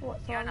Claire. What,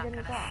 so I'm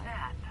gonna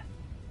die?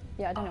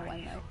 Yeah, I don't know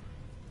when though.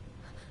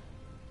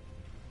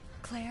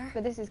 Claire?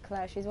 But this is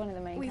Claire, she's one of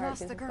the main We lost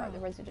characters the of like girl. the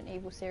Resident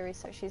Evil series,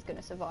 so she's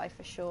gonna survive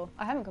for sure.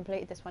 I haven't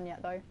completed this one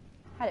yet though.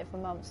 Had it for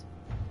months.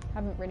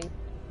 Haven't really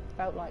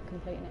felt like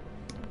completing it.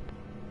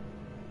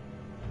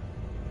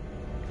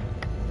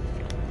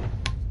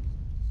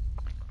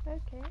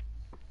 Okay.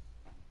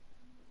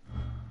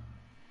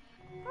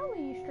 How are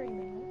you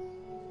streaming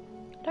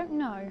this? I don't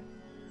know.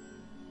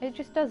 It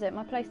just does it.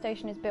 My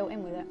PlayStation is built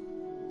in with it.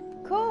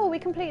 Cool, we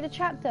completed a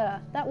chapter.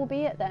 That will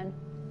be it then.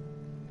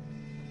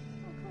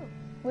 Oh,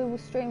 cool. We will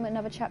stream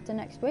another chapter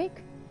next week.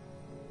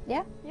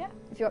 Yeah? Yeah.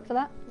 If you're up for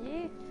that.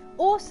 Yeah.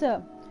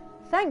 Awesome.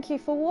 Thank you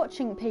for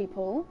watching,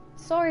 people.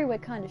 Sorry we're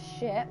kind of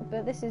shit,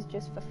 but this is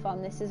just for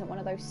fun. This isn't one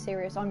of those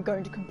serious, I'm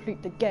going to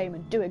complete the game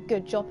and do a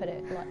good job at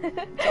it.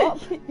 Like, job?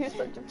 You're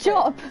such a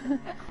Job!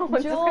 I'm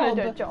just gonna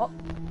do a job.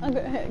 I'm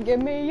gonna,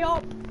 give me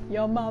Yop,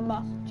 your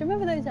mama. Do you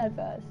remember those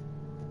adverts?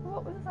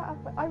 What was that?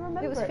 I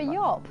remember It was for but-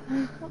 Yop.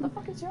 What the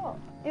fuck is Yop?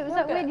 It was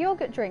that Yogurt. weird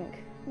yogurt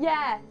drink.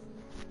 Yes.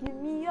 Give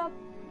me up.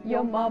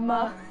 Your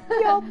mama,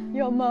 Yop,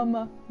 your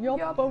mama, Yop,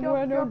 Yop, and yop,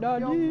 when her yop,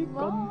 daddy yop,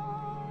 come.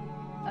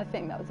 I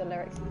think that was the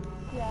lyrics.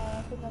 Yeah,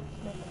 I think I've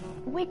just made them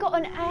up. We got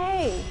an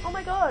A! Oh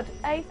my god,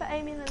 A for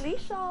Amy and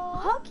Alicia.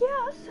 Huck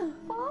yes!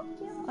 Fuck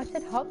yes. I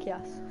said huck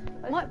yes.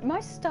 My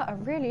stutter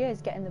really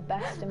is getting the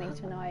best of me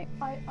tonight.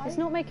 It's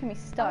not making me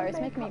stutter, it's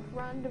making me... up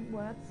random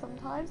words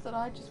sometimes that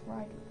I just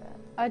ride with it.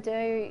 I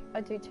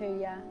do too,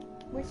 yeah.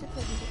 We should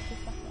probably watch this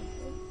back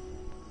later.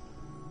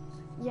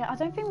 Yeah, I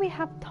don't think we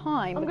have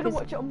time. I'm gonna because-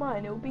 watch it on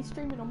mine, it will be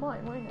streaming on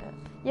mine, won't it?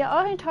 Yeah,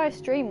 our entire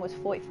stream was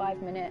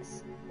 45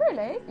 minutes.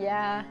 Really?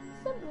 Yeah.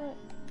 Something like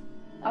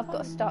I've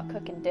got to start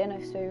cooking dinner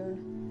soon.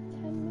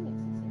 10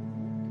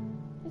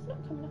 minutes it's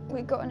not coming up.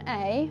 We got an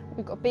A,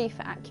 we got B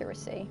for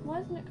accuracy. Why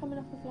isn't it coming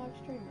up as live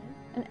streaming?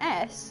 An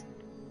S?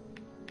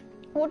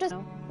 What does...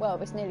 Well,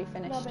 it's nearly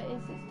finished. No, but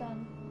it's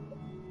done.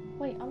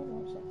 Wait, I wanna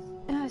watch this.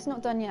 No, it's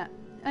not done yet.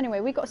 Anyway,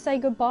 we got to say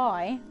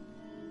goodbye.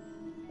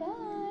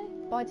 Bye.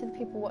 Bye to the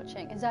people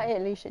watching. Is that it,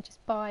 Alicia?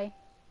 Just bye.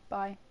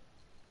 Bye.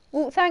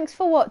 Well, thanks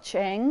for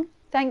watching.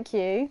 Thank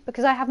you.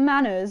 Because I have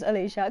manners,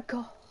 Alicia.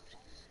 God.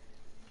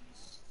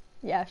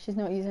 Yeah, she's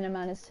not using her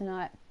manners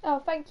tonight. Oh,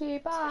 thank you.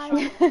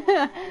 Bye.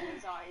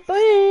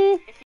 Bye.